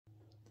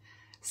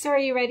So are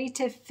you ready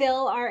to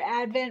fill our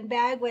Advent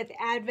bag with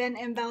Advent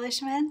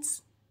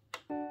embellishments?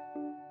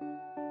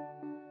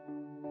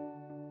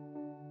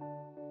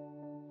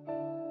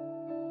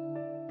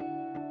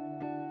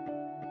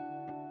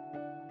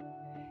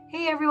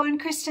 Hey everyone,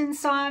 Cristin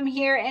Som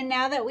here, and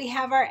now that we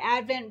have our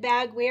Advent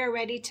bag, we are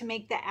ready to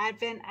make the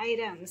Advent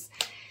items.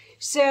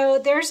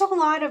 So there's a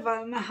lot of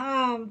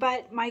them,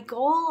 but my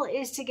goal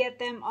is to get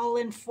them all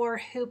in 4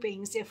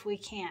 hoopings if we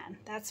can.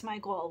 That's my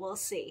goal, we'll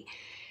see.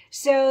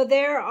 So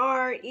there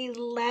are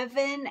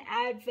 11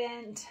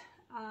 Advent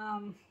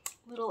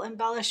little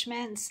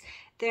embellishments.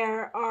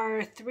 There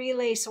are 3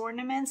 lace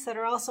ornaments that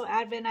are also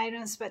Advent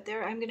items, but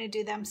I'm going to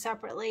do them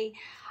separately.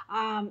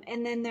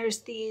 And then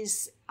there's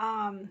these,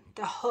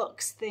 the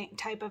hooks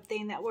type of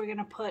thing that we're going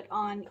to put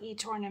on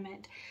each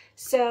ornament.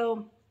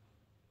 So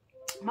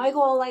my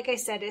goal, like I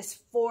said, is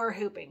 4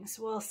 hoopings.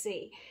 We'll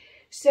see.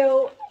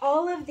 So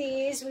all of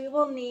these we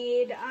will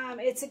need,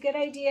 it's a good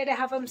idea to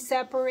have them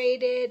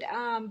separated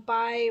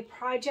by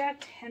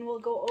project, and we'll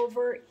go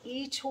over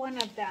each one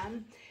of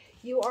them.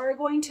 You are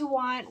going to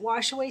want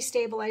wash away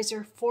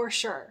stabilizer for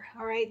sure.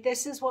 All right,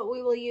 this is what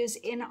we will use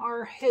in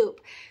our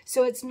hoop.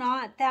 So it's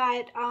not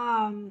that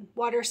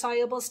water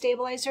soluble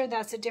stabilizer,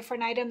 that's a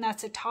different item,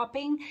 that's a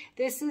topping.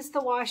 This is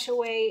the wash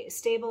away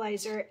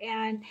stabilizer,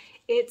 and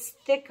it's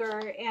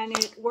thicker and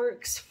it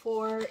works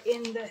for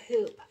in the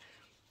hoop.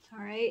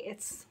 All right,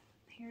 it's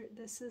here,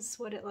 this is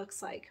what it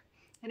looks like.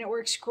 And it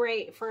works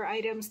great for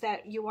items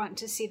that you want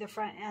to see the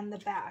front and the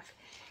back.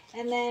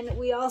 And then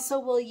we also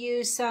will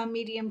use some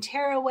medium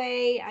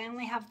tearaway. I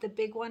only have the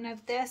big one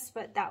of this,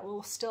 but that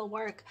will still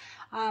work.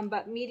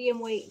 But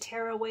medium weight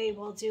tearaway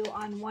we'll do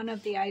on one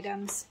of the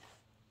items.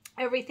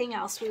 Everything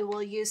else we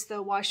will use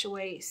the wash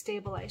away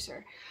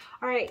stabilizer.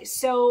 All right,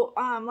 so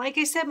like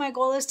I said, my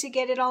goal is to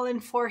get it all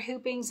in 4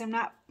 hoopings. I'm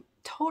not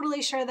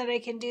totally sure that I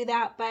can do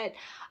that, but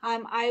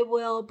I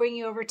will bring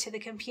you over to the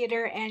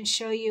computer and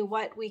show you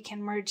what we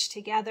can merge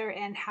together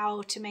and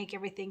how to make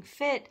everything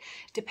fit,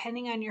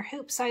 depending on your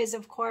hoop size,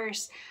 of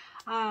course.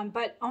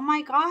 But oh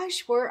my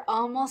gosh, we're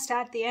almost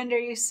at the end. Are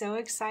you so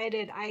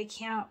excited? I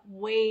can't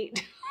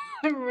wait.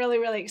 I'm really,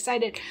 really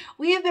excited.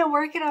 We have been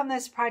working on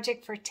this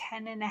project for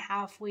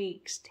 10.5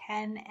 weeks.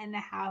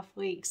 10.5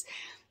 weeks.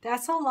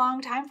 That's a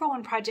long time for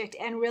one project,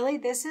 and really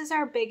this is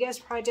our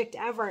biggest project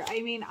ever.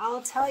 I mean,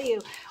 I'll tell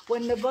you,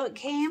 when the book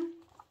came,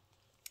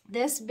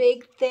 this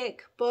big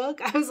thick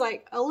book, I was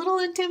like a little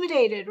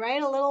intimidated,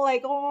 right? A little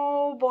like,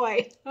 oh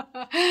boy.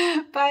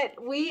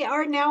 But we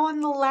are now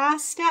on the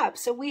last step,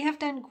 so we have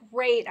done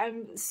great.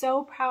 I'm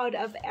so proud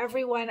of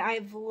everyone.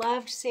 I've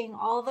loved seeing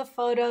all the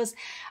photos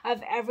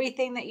of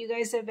everything that you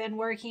guys have been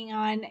working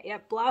on,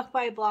 block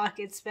by block.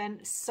 It's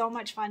been so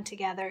much fun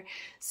together.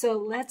 So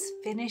let's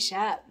finish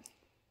up.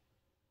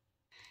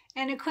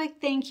 And a quick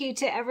thank you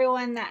to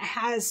everyone that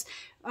has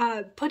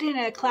put in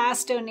a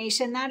class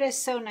donation. That is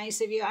so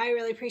nice of you. I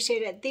really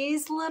appreciate it.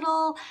 These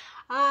little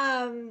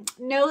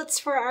notes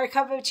for our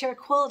cup of chair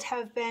quilt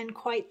have been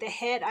quite the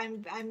hit.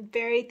 I'm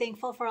very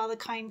thankful for all the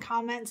kind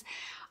comments.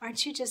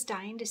 Aren't you just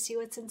dying to see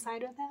what's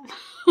inside of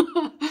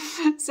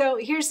them? So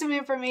here's some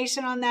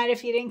information on that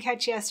if you didn't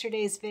catch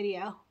yesterday's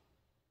video.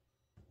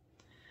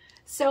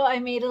 So I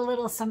made a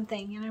little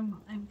something, and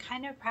I'm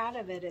kind of proud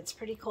of it. It's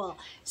pretty cool.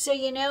 So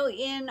you know,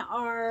 in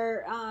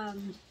our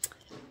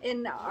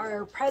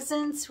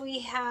presents, we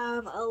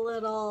have a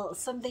little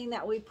something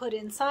that we put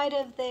inside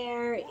of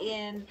there.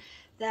 In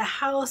the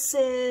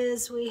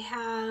houses, we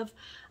have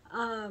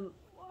an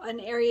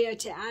area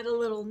to add a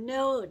little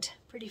note.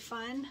 Pretty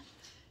fun.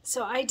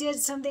 So I did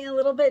something a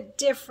little bit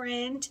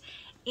different.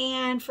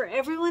 And for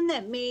everyone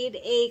that made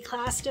a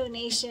class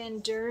donation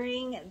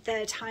during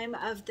the time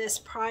of this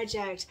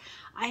project,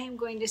 I am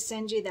going to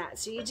send you that.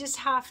 So you just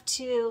have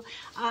to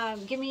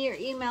give me your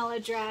email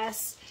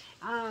address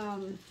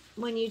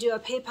when you do a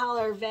PayPal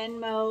or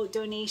Venmo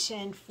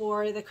donation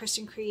for the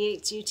Cristin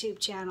Creates YouTube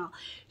channel.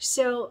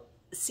 So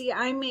see,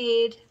 I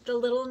made the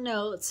little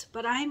notes,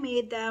 but I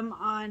made them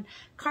on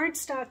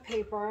cardstock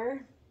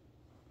paper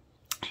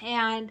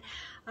and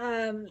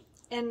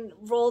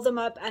roll them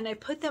up, and I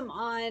put them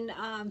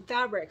on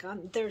fabric.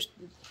 There's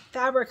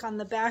fabric on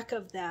the back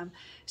of them.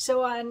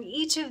 So on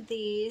each of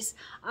these,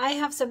 I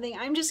have something.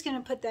 I'm just going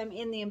to put them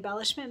in the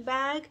embellishment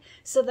bag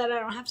so that I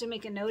don't have to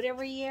make a note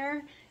every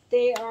year.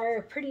 They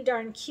are pretty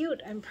darn cute.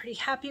 I'm pretty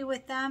happy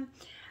with them.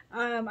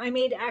 I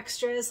made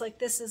extras, like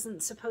this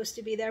isn't supposed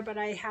to be there, but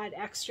I had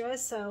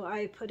extras, so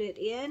I put it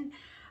in.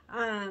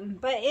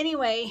 But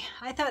anyway,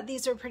 I thought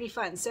these were pretty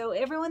fun. So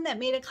everyone that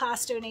made a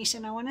class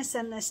donation, I want to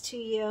send this to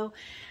you.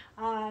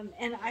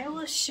 And I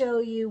will show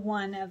you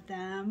one of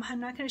them. I'm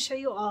not going to show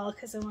you all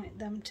because I want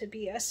them to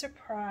be a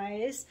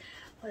surprise.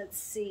 Let's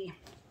see.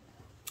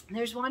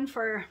 There's one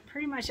for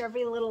pretty much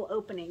every little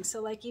opening.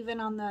 So like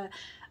even on the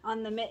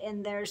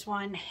mitten, there's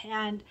one.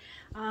 And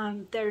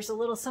there's a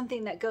little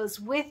something that goes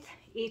with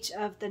each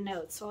of the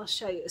notes. So I'll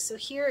show you. So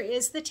here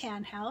is the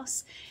tan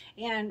house.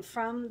 And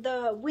from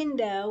the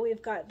window,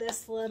 we've got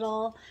this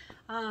little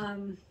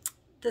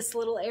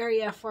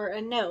area for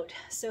a note.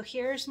 So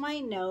here's my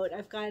note.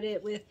 I've got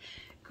it with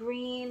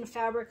green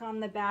fabric on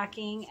the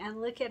backing, and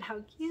look at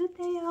how cute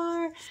they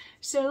are.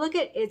 So look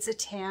at, it's a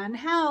tan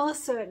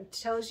house, so it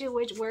tells you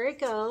where it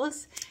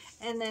goes.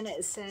 And then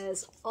it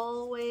says,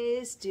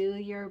 always do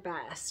your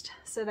best.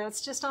 So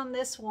that's just on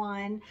this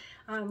one.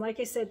 Like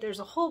I said, there's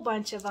a whole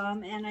bunch of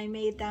them, and I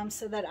made them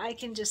so that I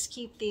can just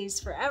keep these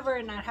forever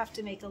and not have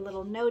to make a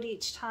little note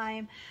each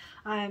time.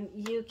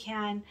 You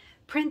can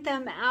print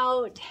them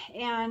out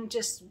and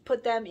just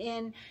put them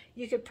in.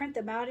 You could print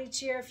them out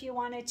each year if you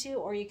wanted to,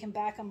 or you can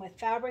back them with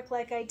fabric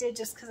like I did,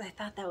 just because I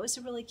thought that was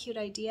a really cute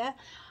idea.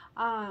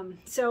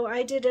 So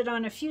I did it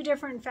on a few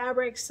different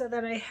fabrics so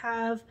that I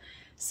have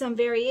some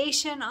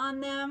variation on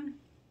them.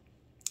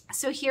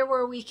 So here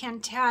where we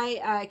can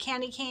tie a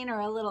candy cane or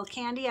a little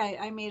candy,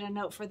 I made a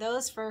note for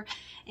those for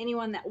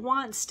anyone that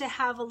wants to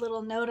have a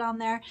little note on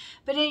there.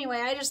 But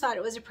anyway, I just thought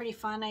it was a pretty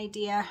fun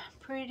idea,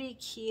 pretty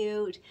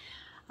cute.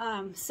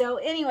 So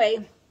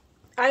anyway,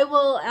 I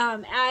will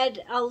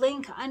add a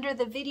link under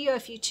the video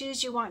if you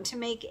choose you want to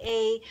make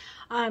a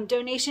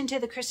donation to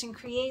the Cristin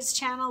Creates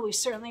channel. We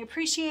certainly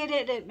appreciate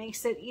it. It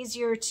makes it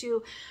easier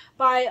to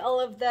buy all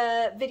of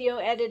the video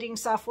editing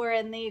software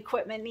and the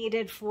equipment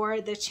needed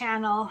for the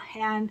channel,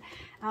 and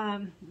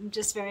I'm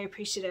just very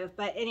appreciative.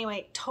 But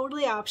anyway,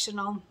 totally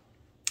optional,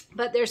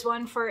 but there's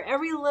one for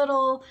every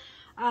little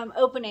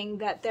opening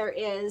that there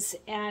is,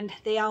 and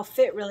they all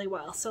fit really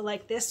well. So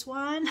like this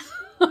one,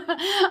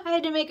 I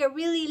had to make a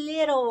really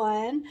little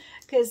one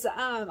because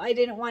I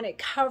didn't want it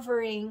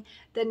covering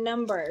the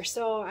number.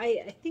 So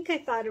I think I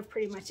thought of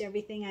pretty much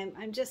everything.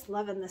 I'm just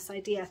loving this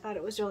idea. I thought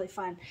it was really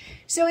fun.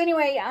 So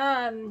anyway,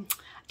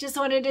 just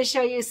wanted to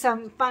show you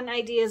some fun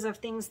ideas of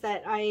things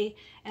that I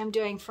am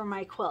doing for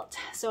my quilt.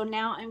 So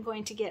now I'm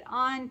going to get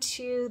on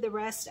to the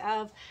rest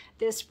of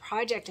this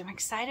project. I'm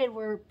excited.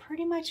 We're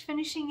pretty much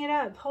finishing it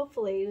up.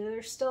 Hopefully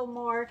there's still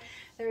more.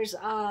 There's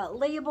a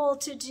label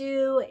to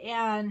do,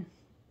 and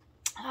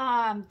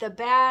the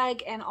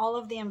bag, and all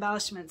of the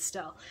embellishments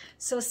still.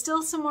 So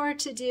still some more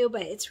to do,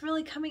 but it's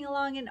really coming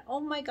along, and oh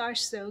my gosh,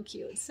 so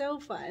cute, so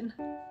fun.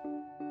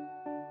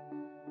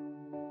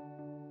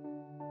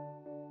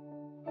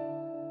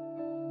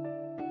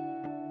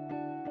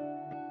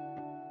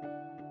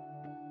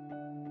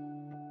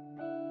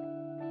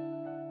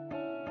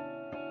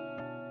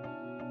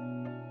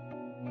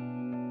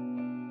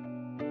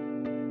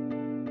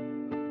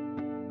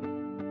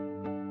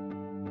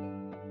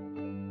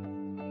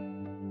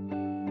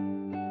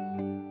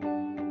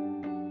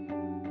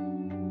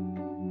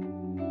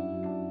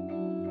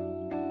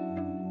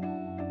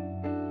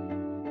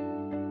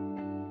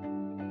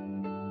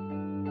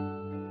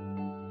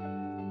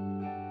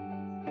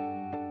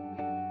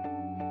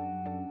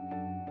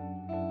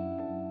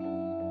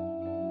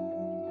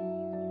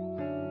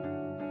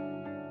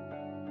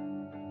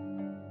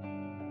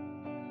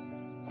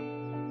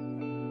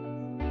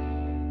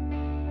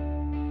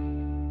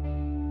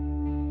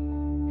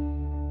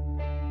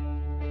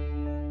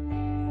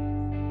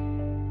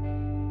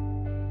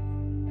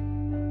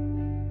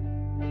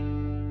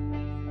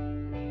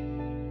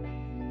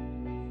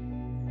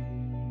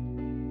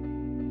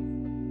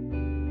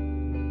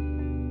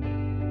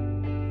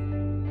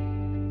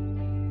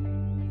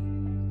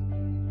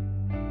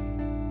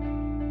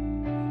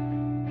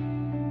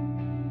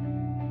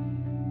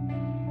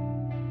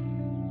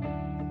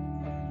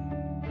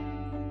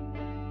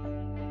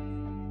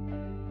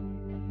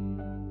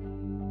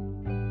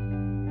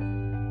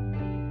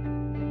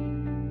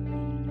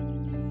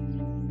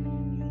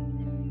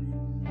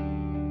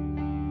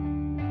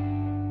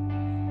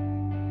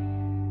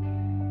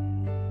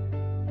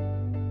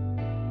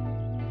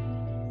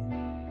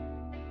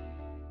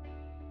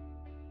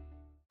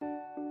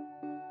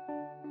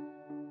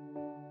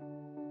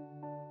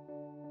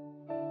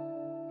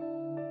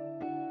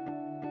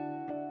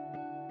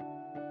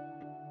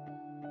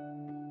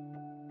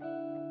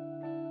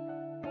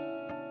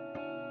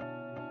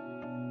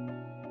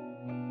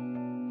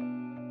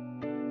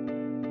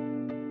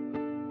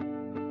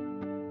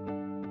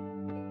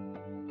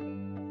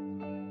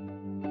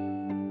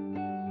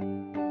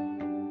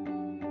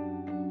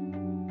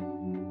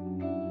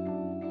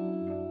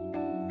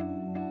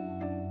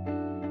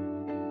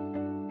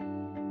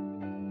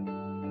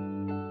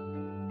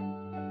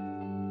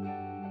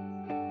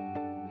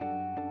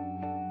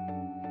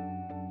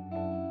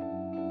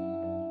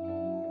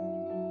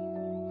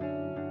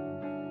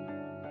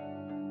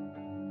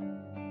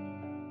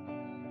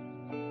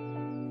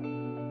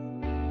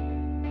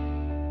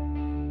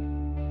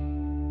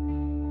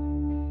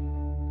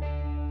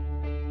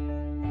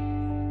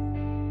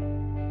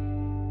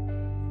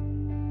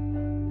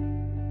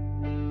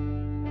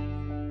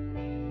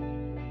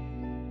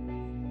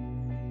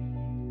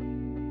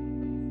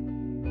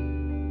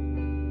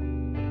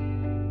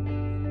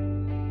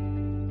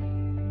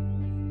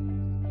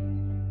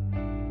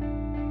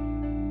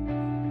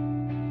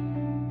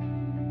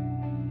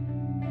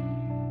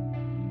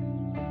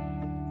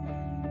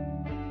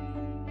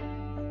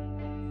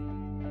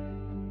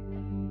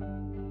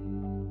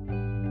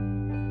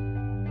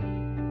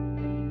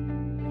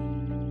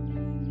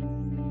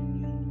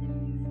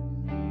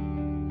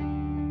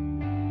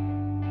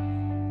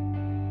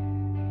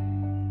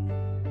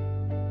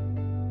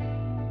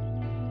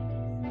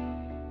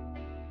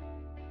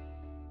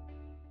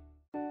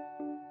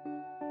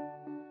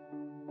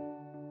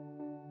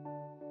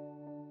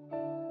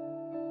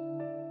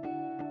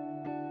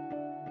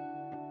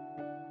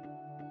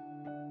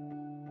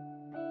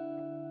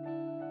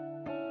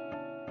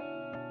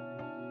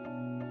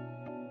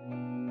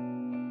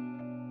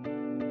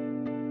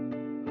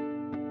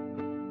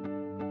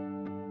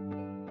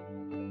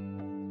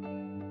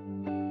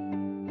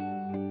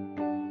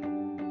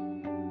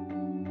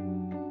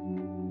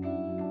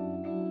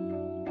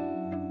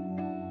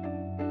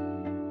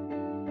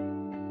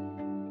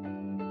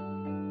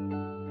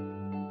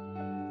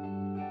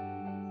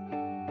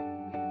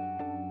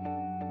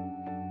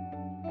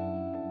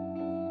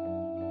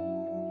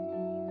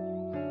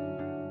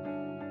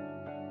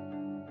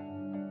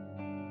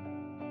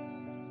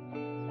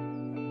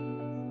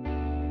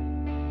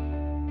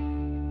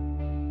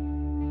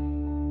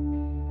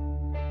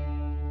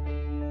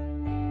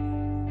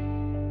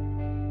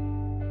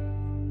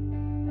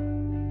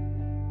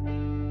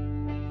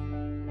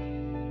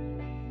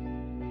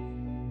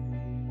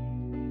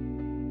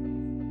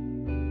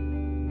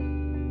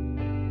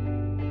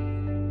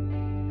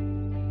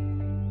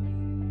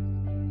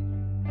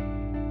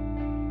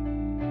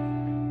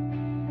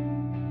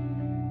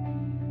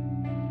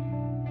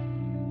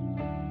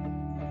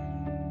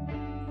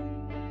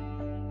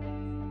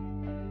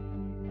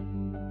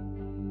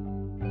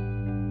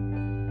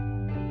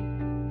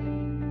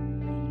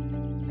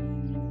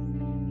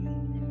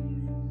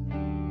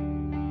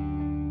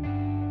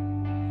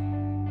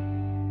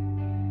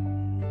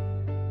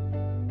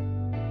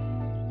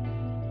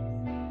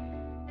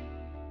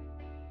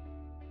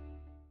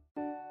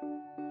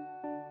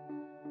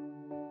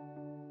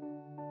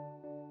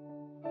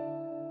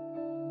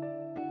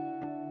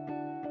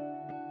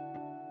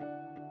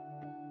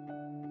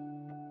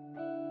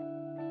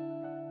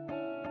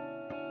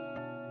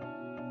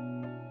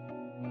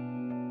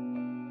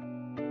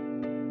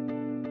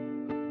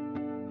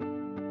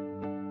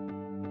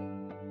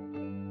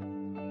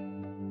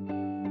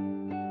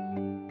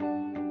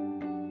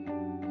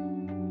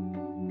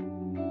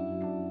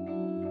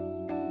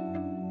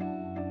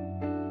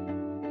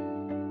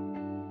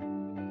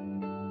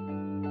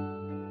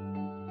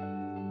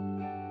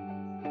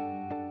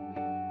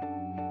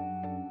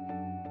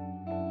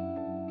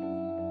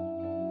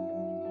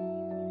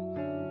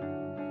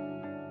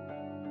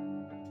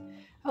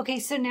 Okay,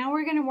 so now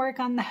we're going to work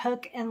on the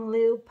hook and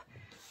loop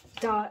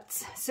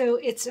dots. So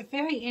it's a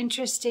very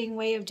interesting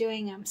way of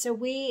doing them. So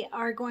we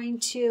are going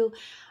to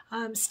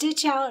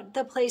stitch out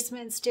the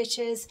placement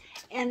stitches,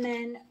 and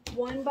then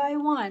one by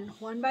one,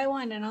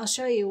 and I'll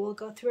show you, we'll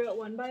go through it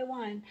one by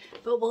one,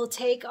 but we'll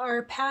take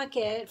our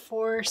packet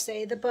for,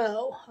 say, the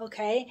bow,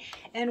 okay,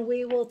 and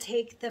we will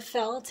take the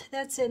felt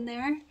that's in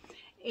there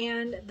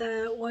and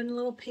the one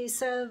little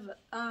piece of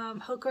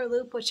hook or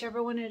loop,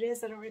 whichever one it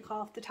is, I don't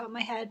recall off the top of my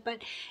head,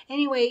 but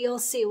anyway, you'll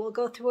see, we'll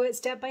go through it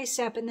step by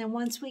step, and then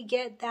once we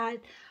get that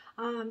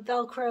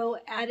Velcro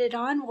added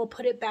on, we'll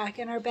put it back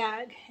in our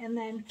bag and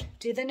then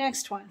do the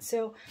next one.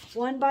 So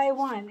one by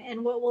one,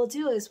 and what we'll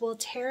do is we'll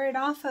tear it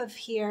off of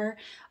here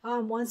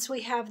once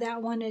we have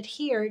that one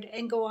adhered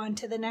and go on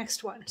to the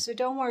next one. So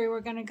don't worry,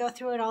 we're going to go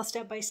through it all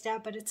step by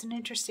step, but it's an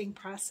interesting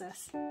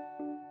process.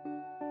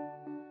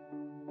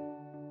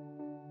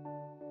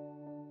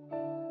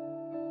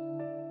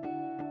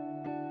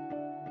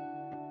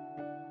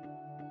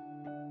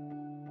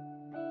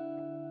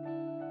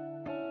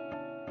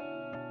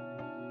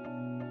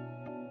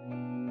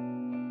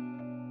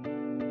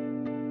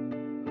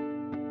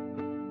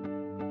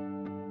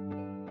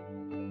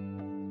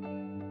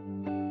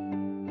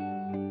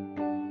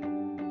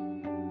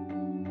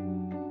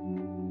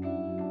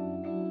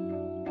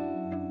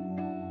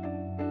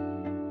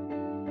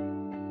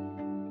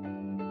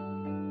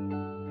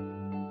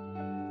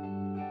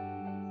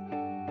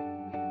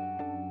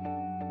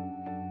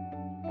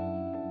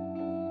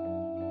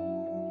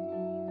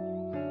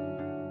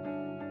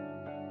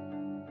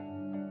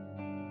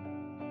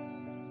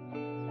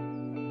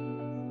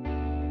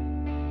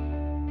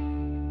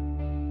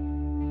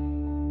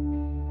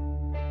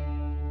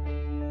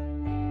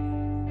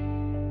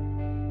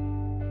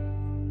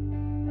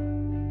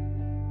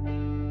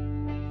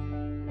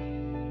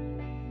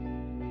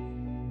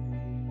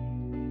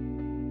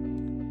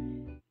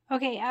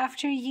 Okay,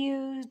 after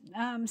you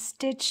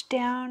stitch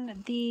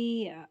down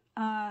the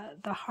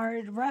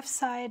hard rough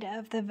side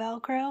of the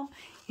Velcro,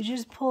 you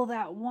just pull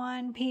that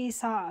one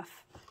piece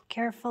off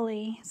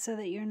carefully so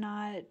that you're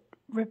not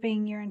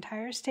ripping your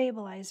entire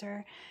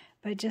stabilizer,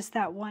 but just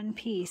that one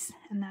piece,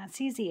 and that's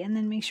easy. And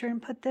then make sure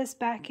and put this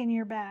back in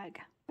your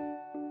bag.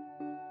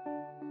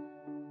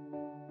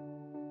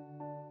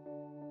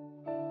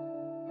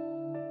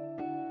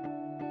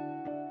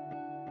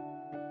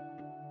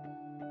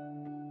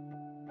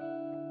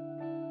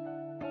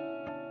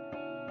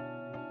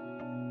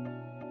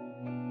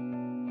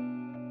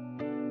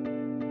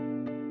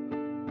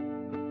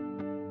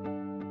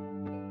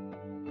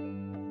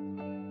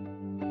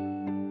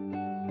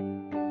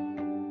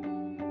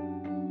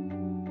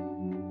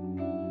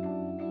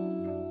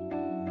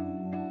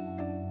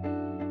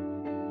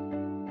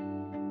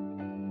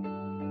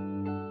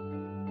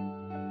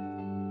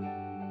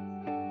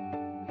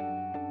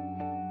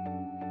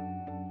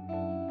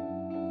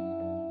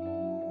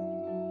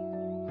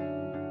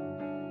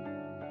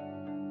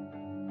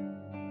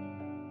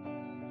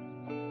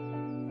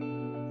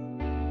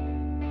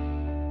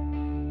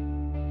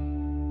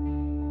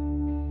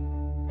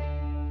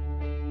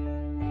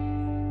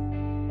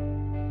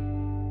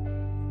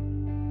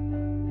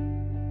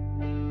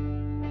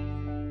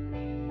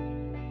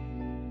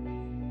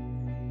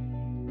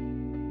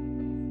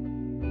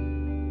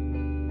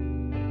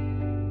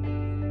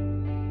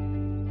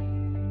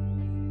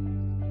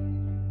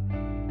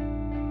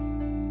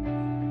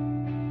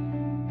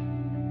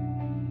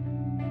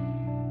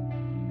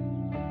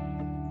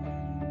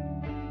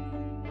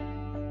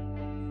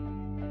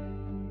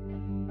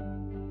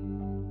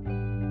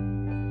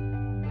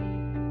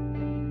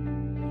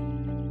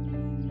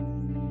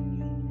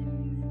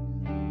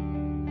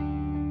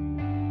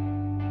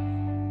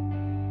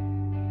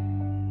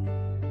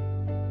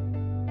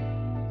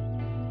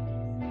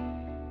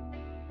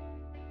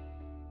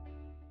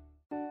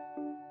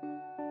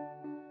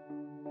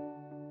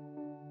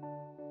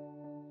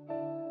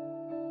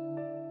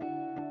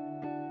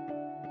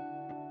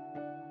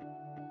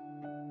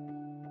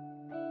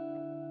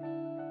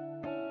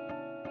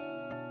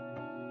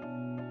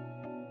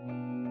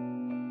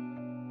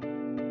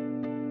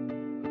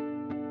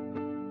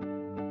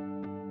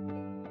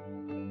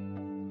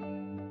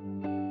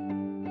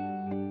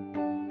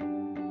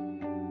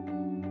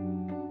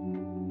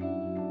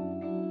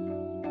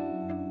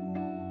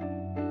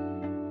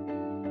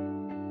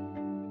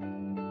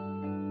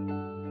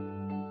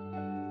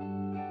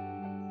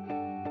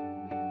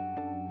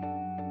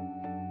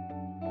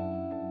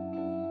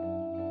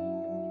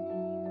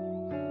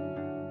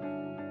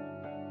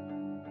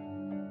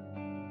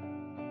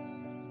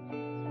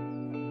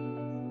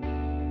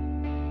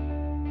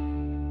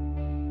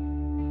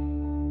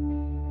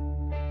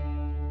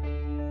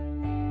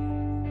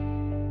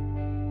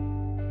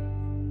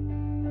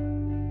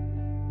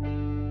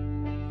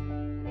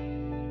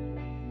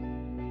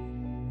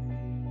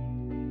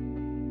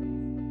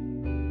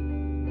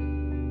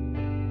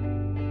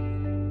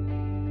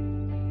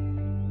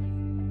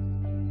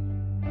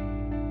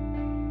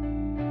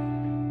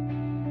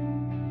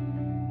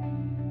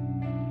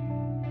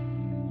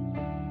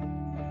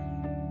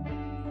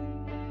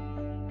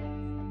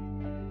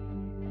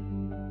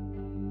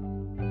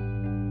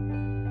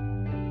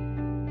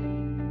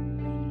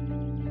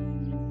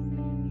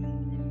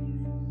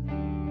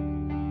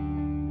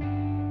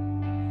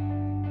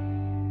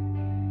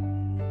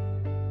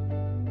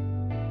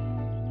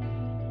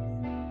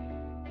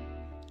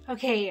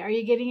 Okay, are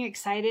you getting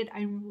excited?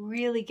 I'm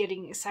really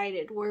getting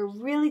excited. We're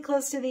really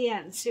close to the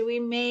end. So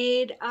we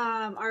made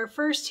our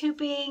first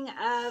hooping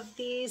of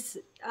these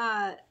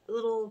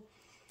little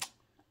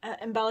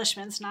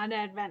embellishments, not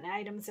advent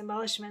items,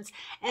 embellishments.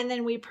 And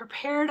then we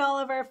prepared all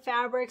of our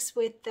fabrics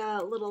with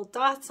the little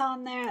dots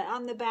on there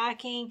on the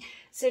backing.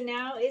 So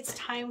now it's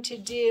time to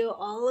do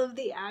all of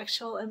the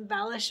actual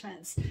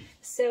embellishments.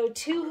 So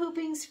 2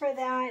 hoopings for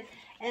that.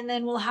 And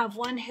then we'll have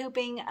 1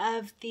 hooping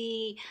of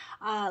the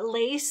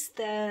lace,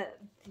 the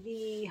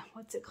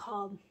what's it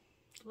called?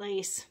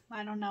 Lace,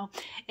 I don't know.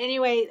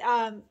 Anyway,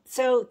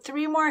 so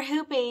 3 more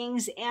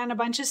hoopings and a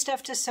bunch of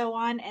stuff to sew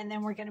on, and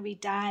then we're going to be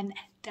done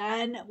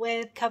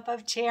with Cup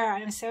of Chair.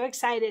 I'm so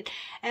excited.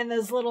 And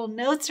those little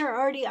notes are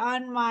already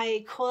on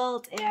my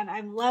quilt, and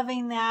I'm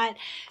loving that.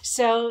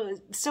 So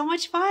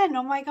much fun.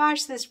 Oh my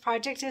gosh, this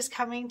project is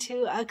coming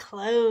to a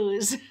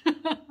close.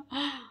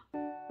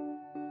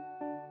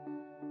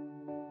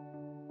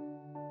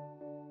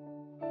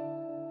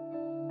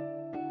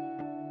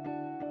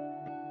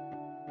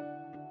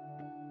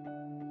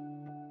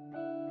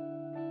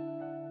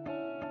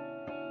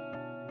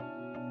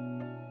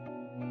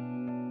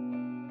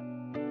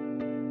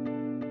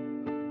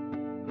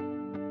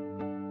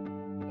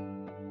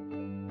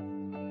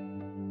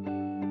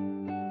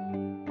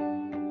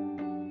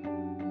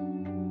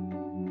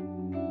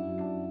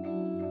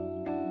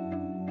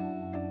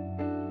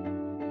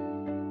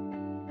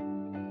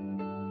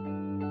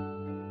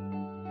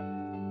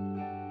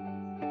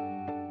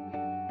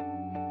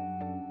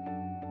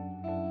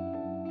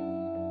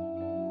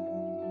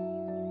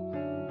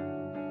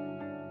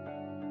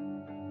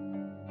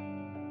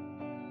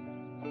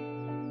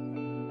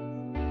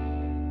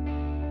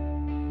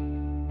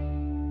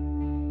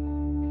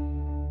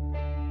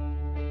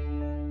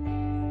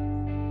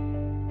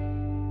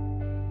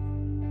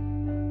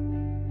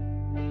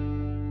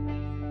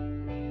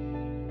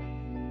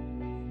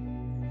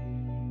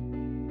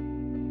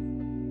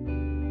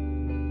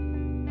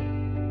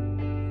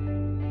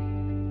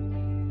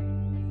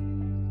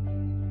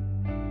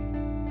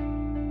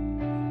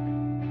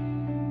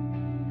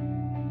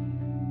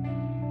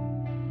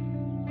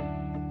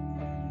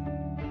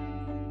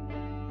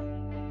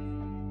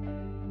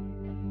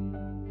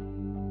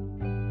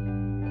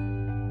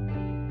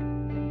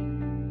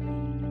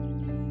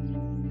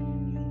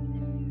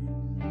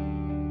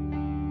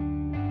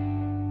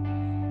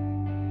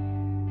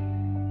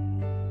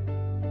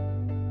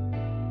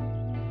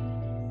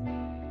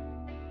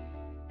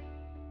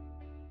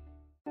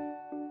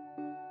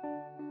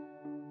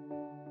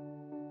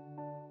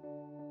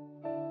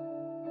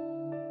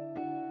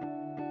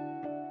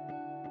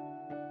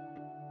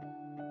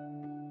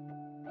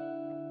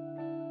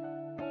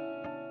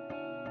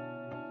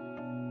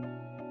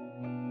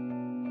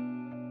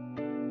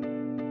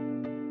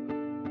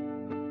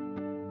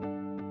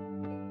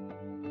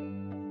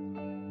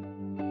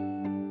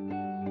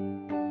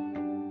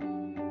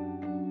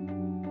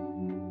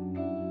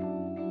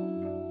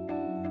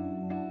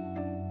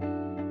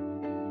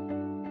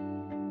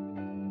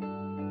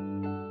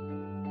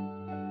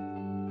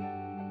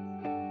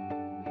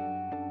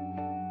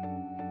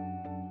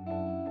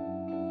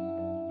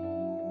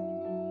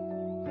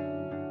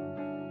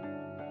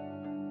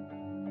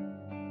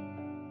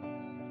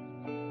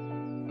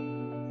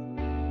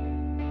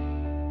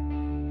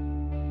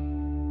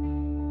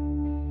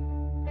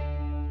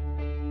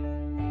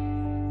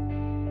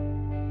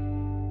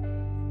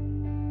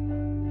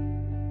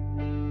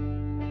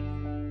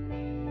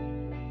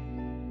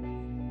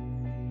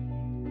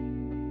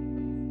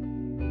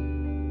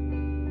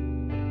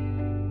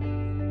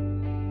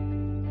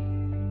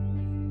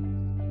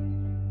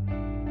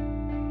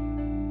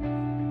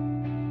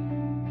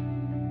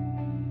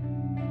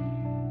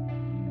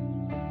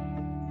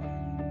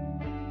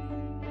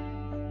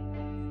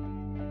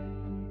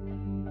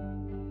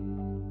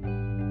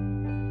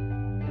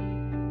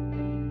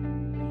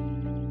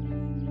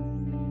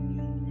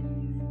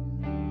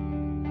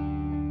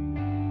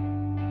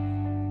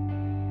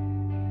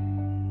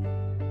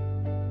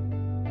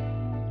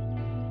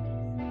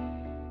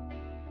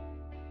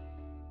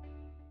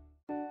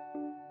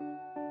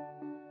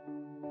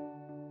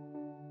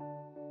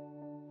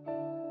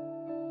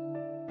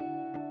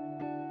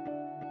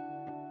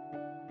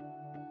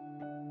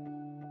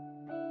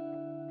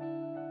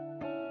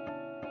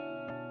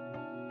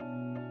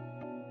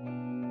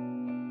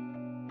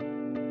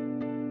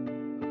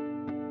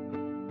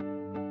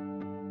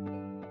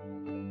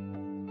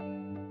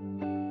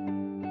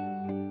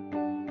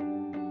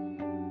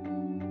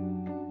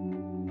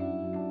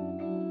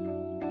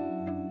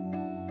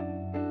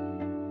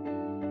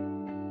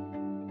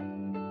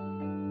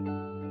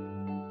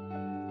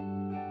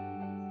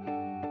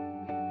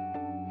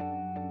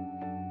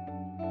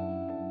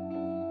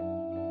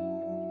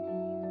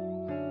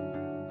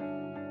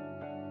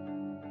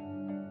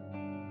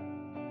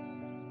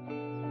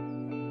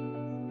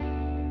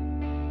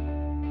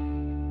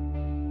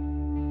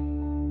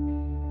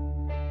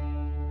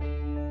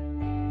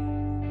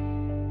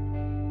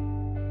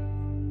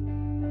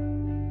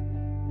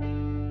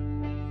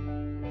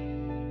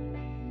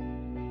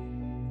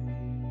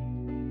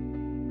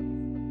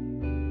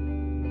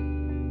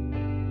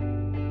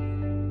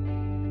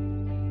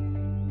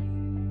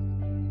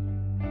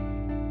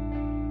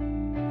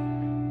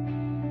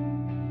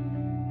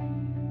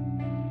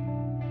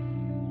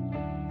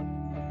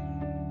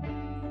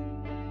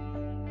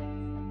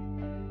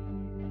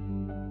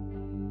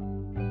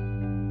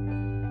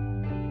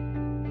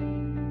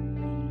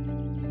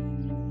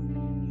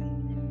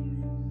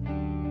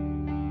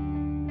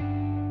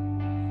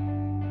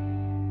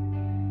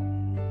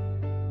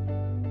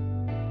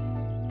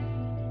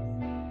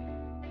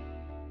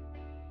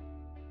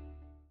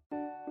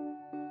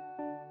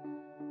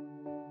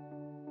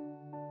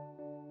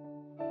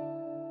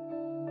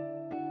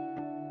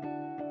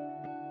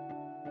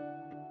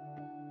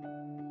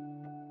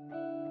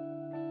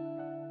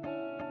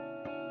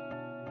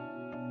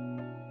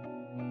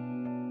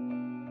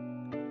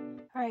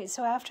 right,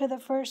 so after the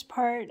first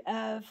part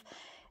of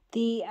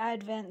the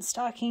Advent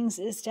stockings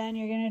is done,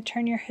 you're going to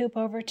turn your hoop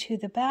over to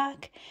the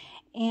back,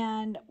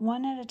 and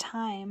one at a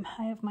time,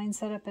 I have mine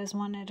set up as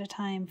one at a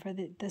time for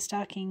the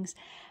stockings,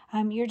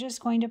 you're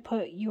just going to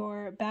put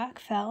your back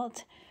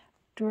felt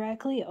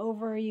directly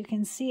over, you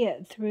can see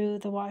it through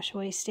the wash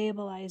away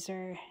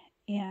stabilizer,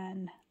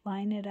 and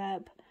line it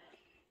up,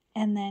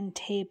 and then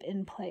tape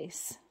in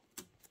place.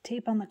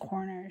 Tape on the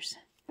corners.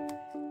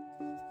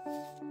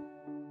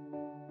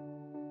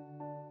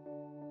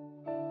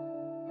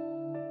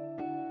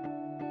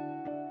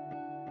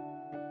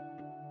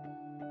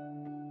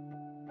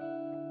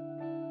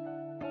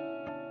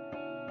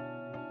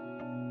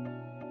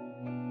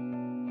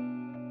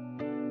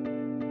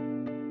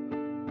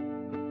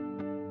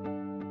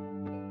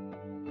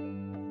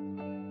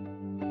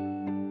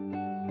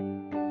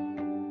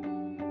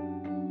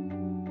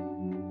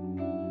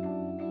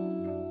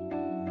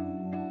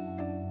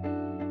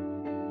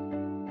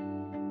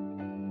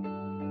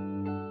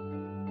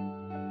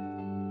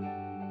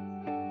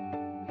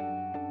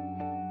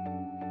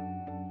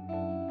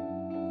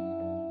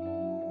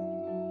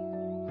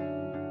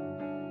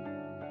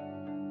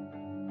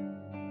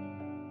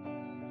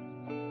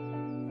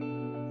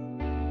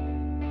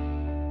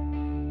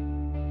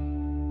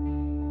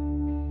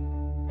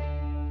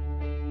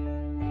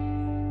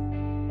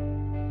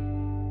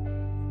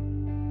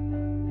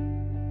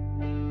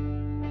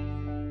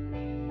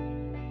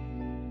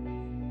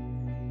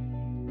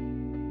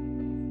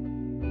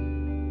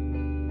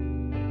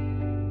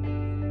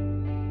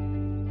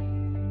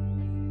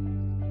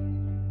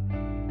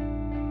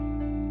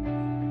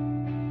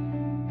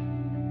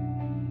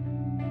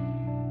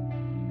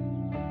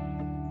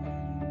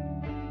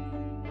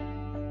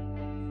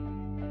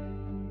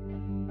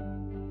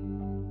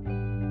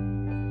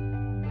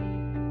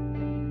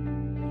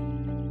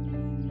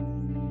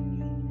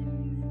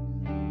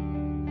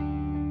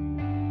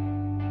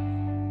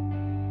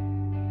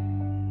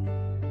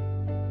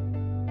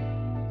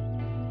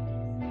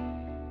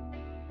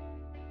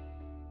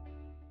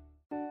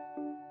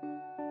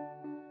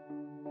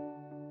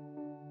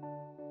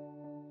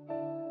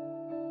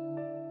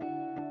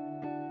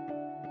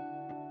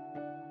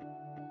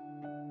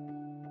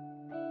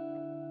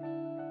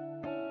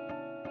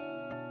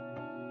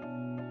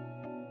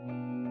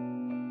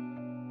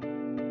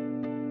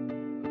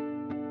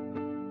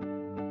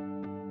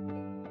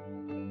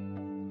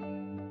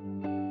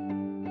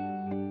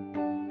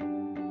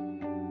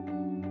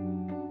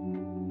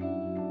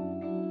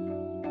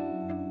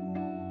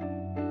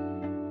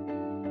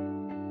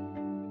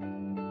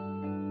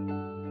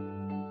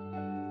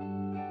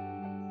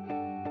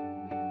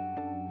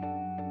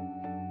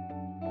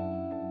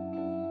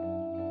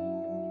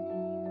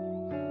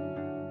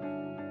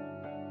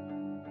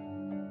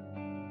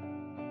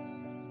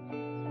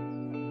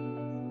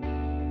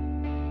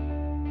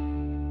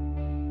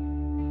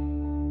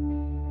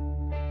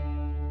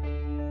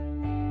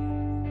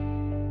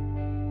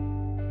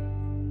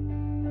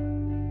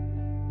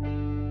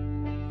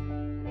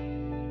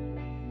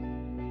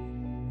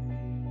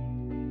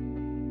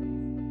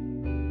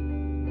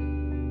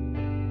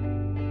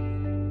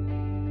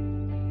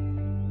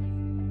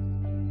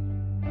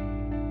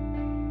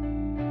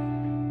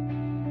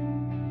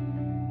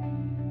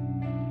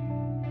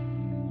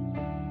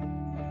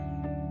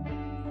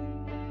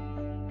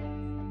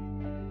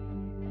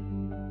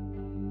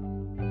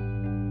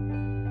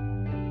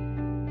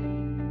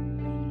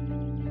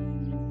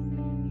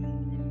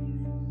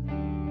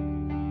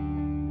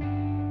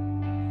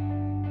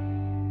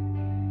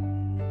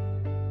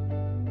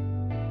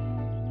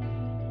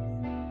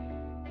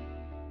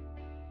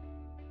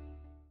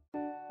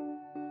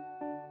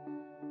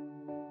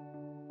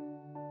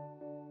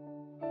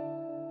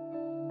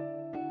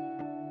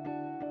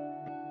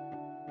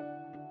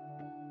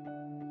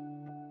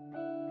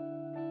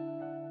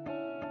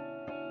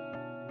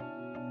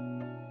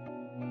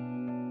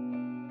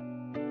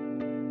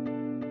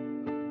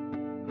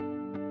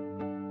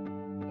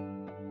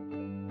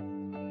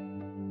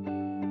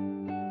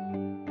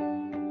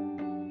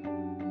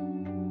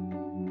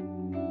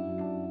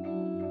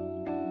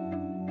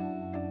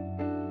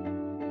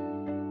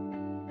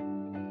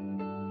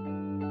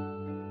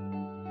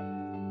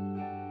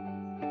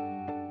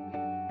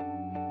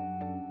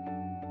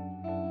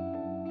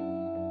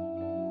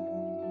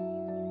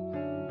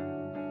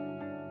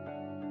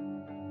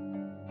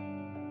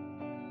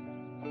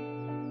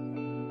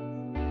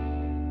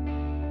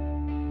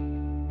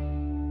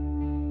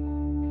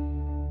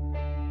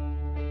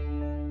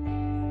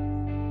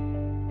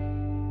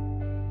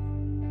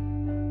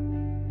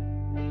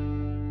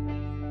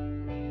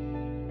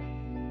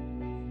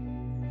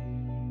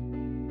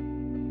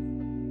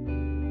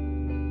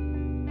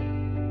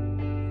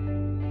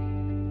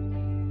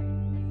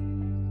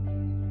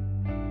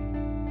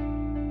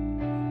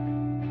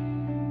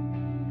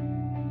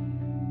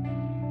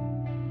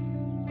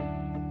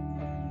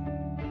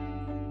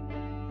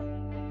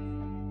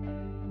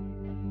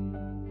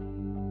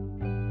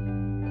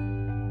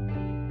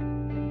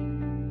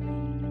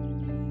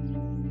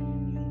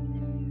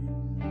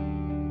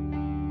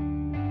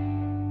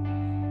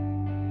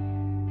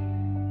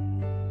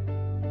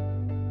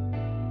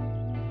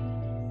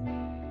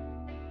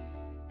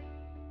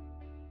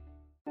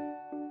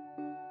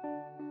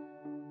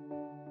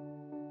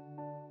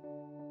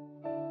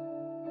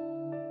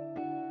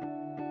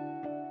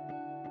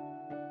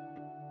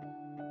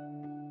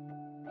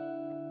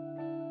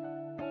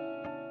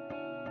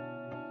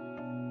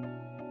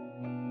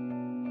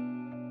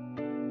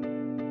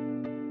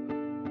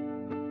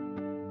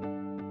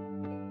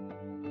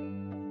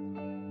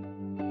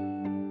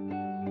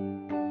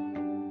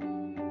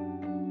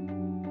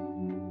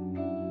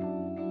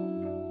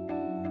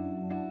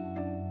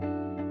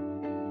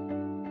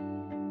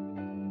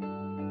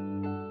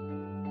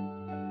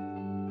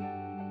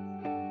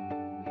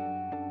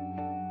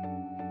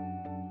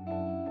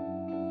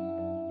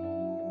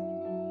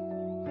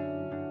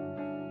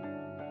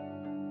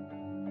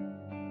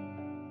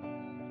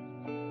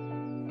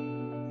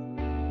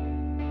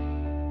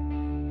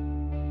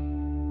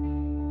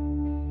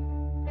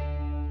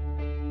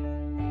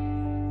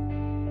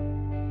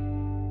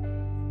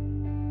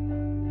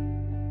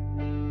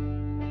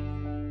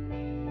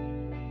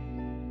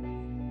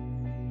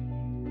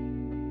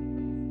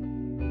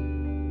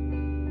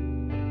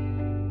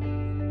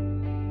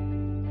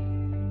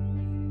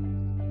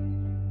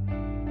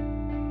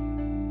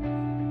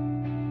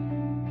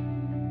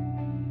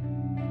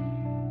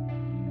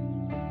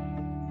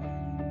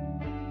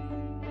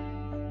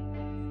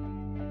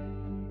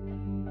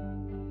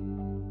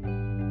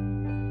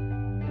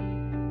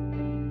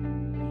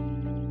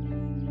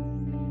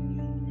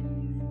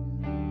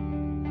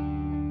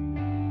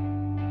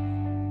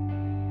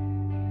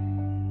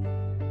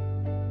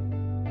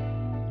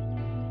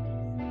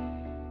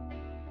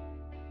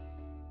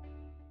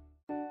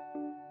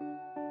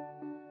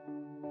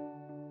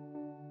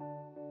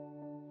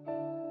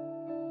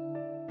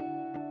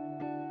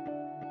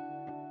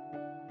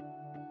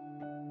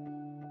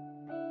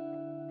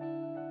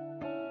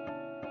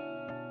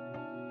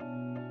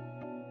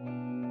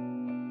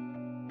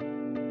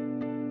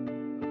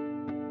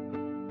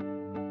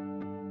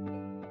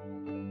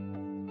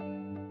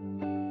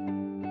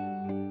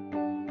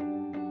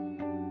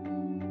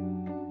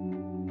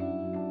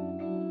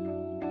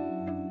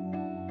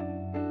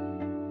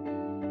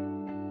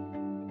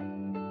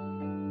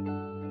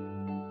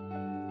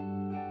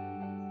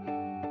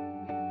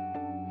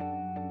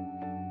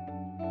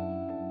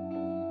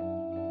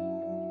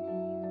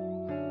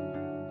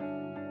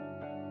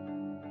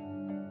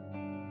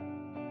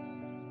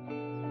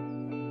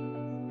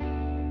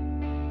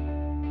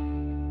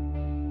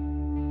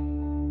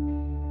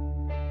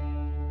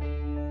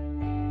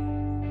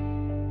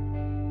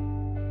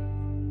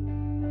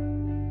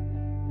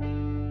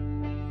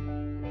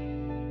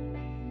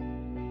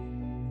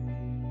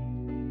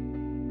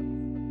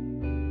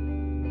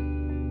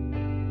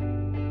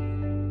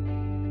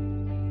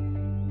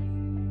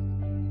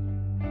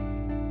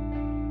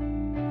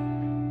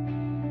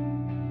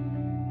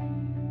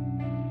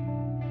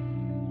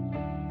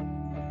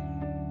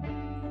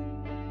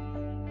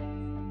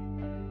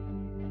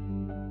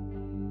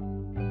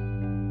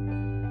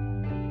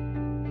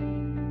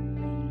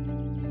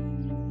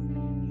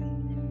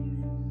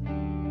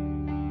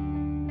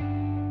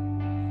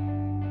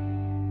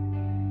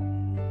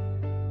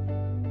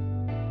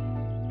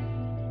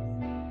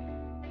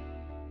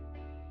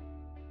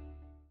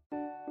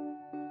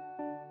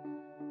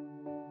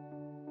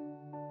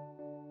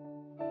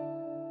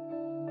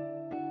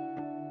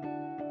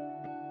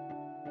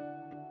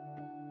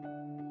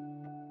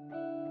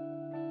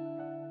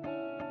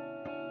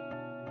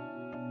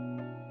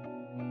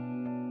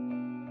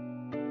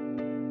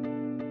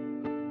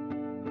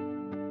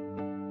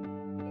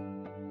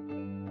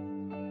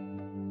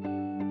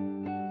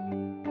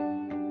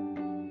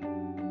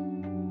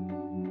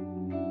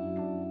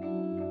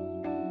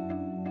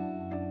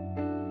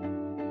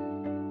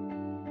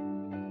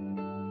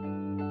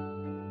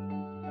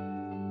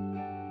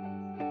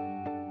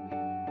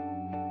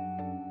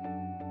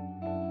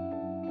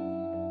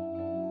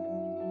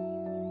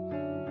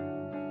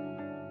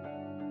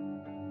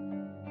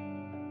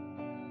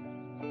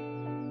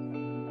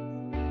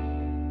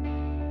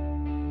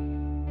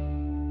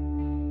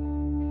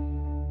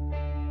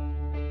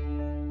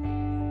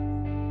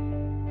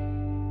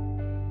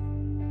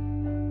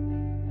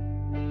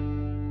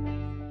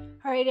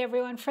 All right,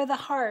 everyone, for the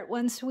heart,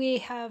 once we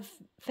have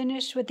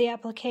finished with the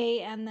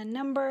applique and the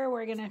number,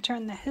 we're going to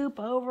turn the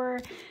hoop over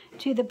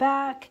to the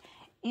back,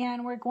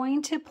 and we're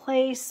going to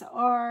place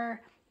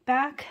our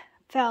back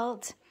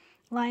felt,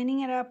 lining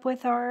it up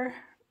with our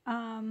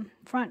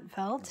front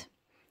felt.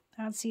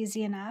 That's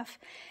easy enough.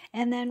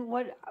 And then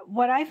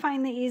what I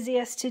find the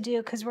easiest to do,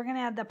 because we're going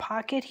to add the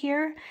pocket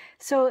here,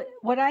 so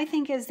what I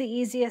think is the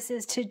easiest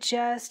is to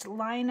just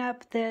line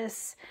up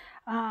this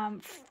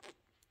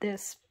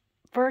this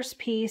first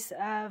piece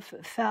of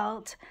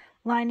felt,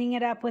 lining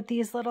it up with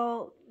these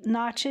little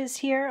notches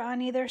here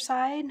on either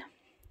side.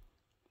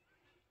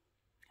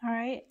 All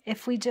right,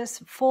 if we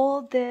just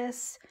fold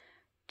this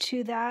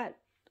to that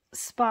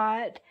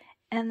spot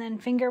and then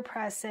finger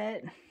press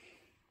it,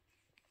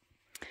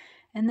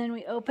 and then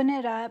we open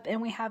it up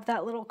and we have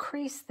that little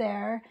crease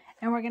there,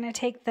 and we're going to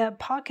take the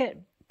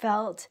pocket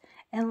felt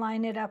and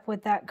line it up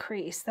with that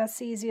crease. That's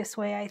the easiest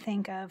way I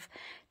think of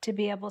to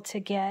be able to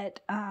get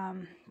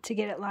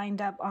it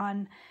lined up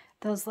on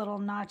those little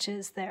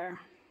notches there.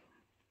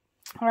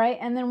 All right,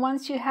 and then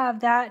once you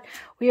have that,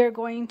 we are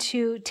going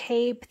to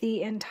tape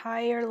the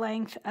entire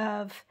length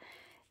of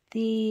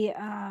the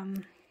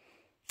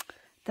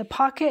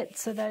pocket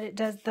so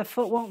that the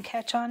foot won't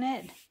catch on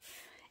it,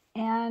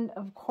 and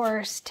of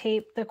course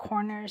tape the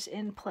corners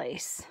in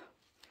place.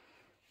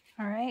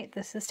 All right,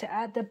 this is to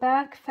add the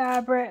back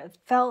felt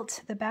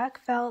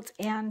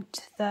and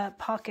the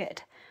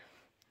pocket.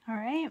 All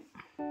right.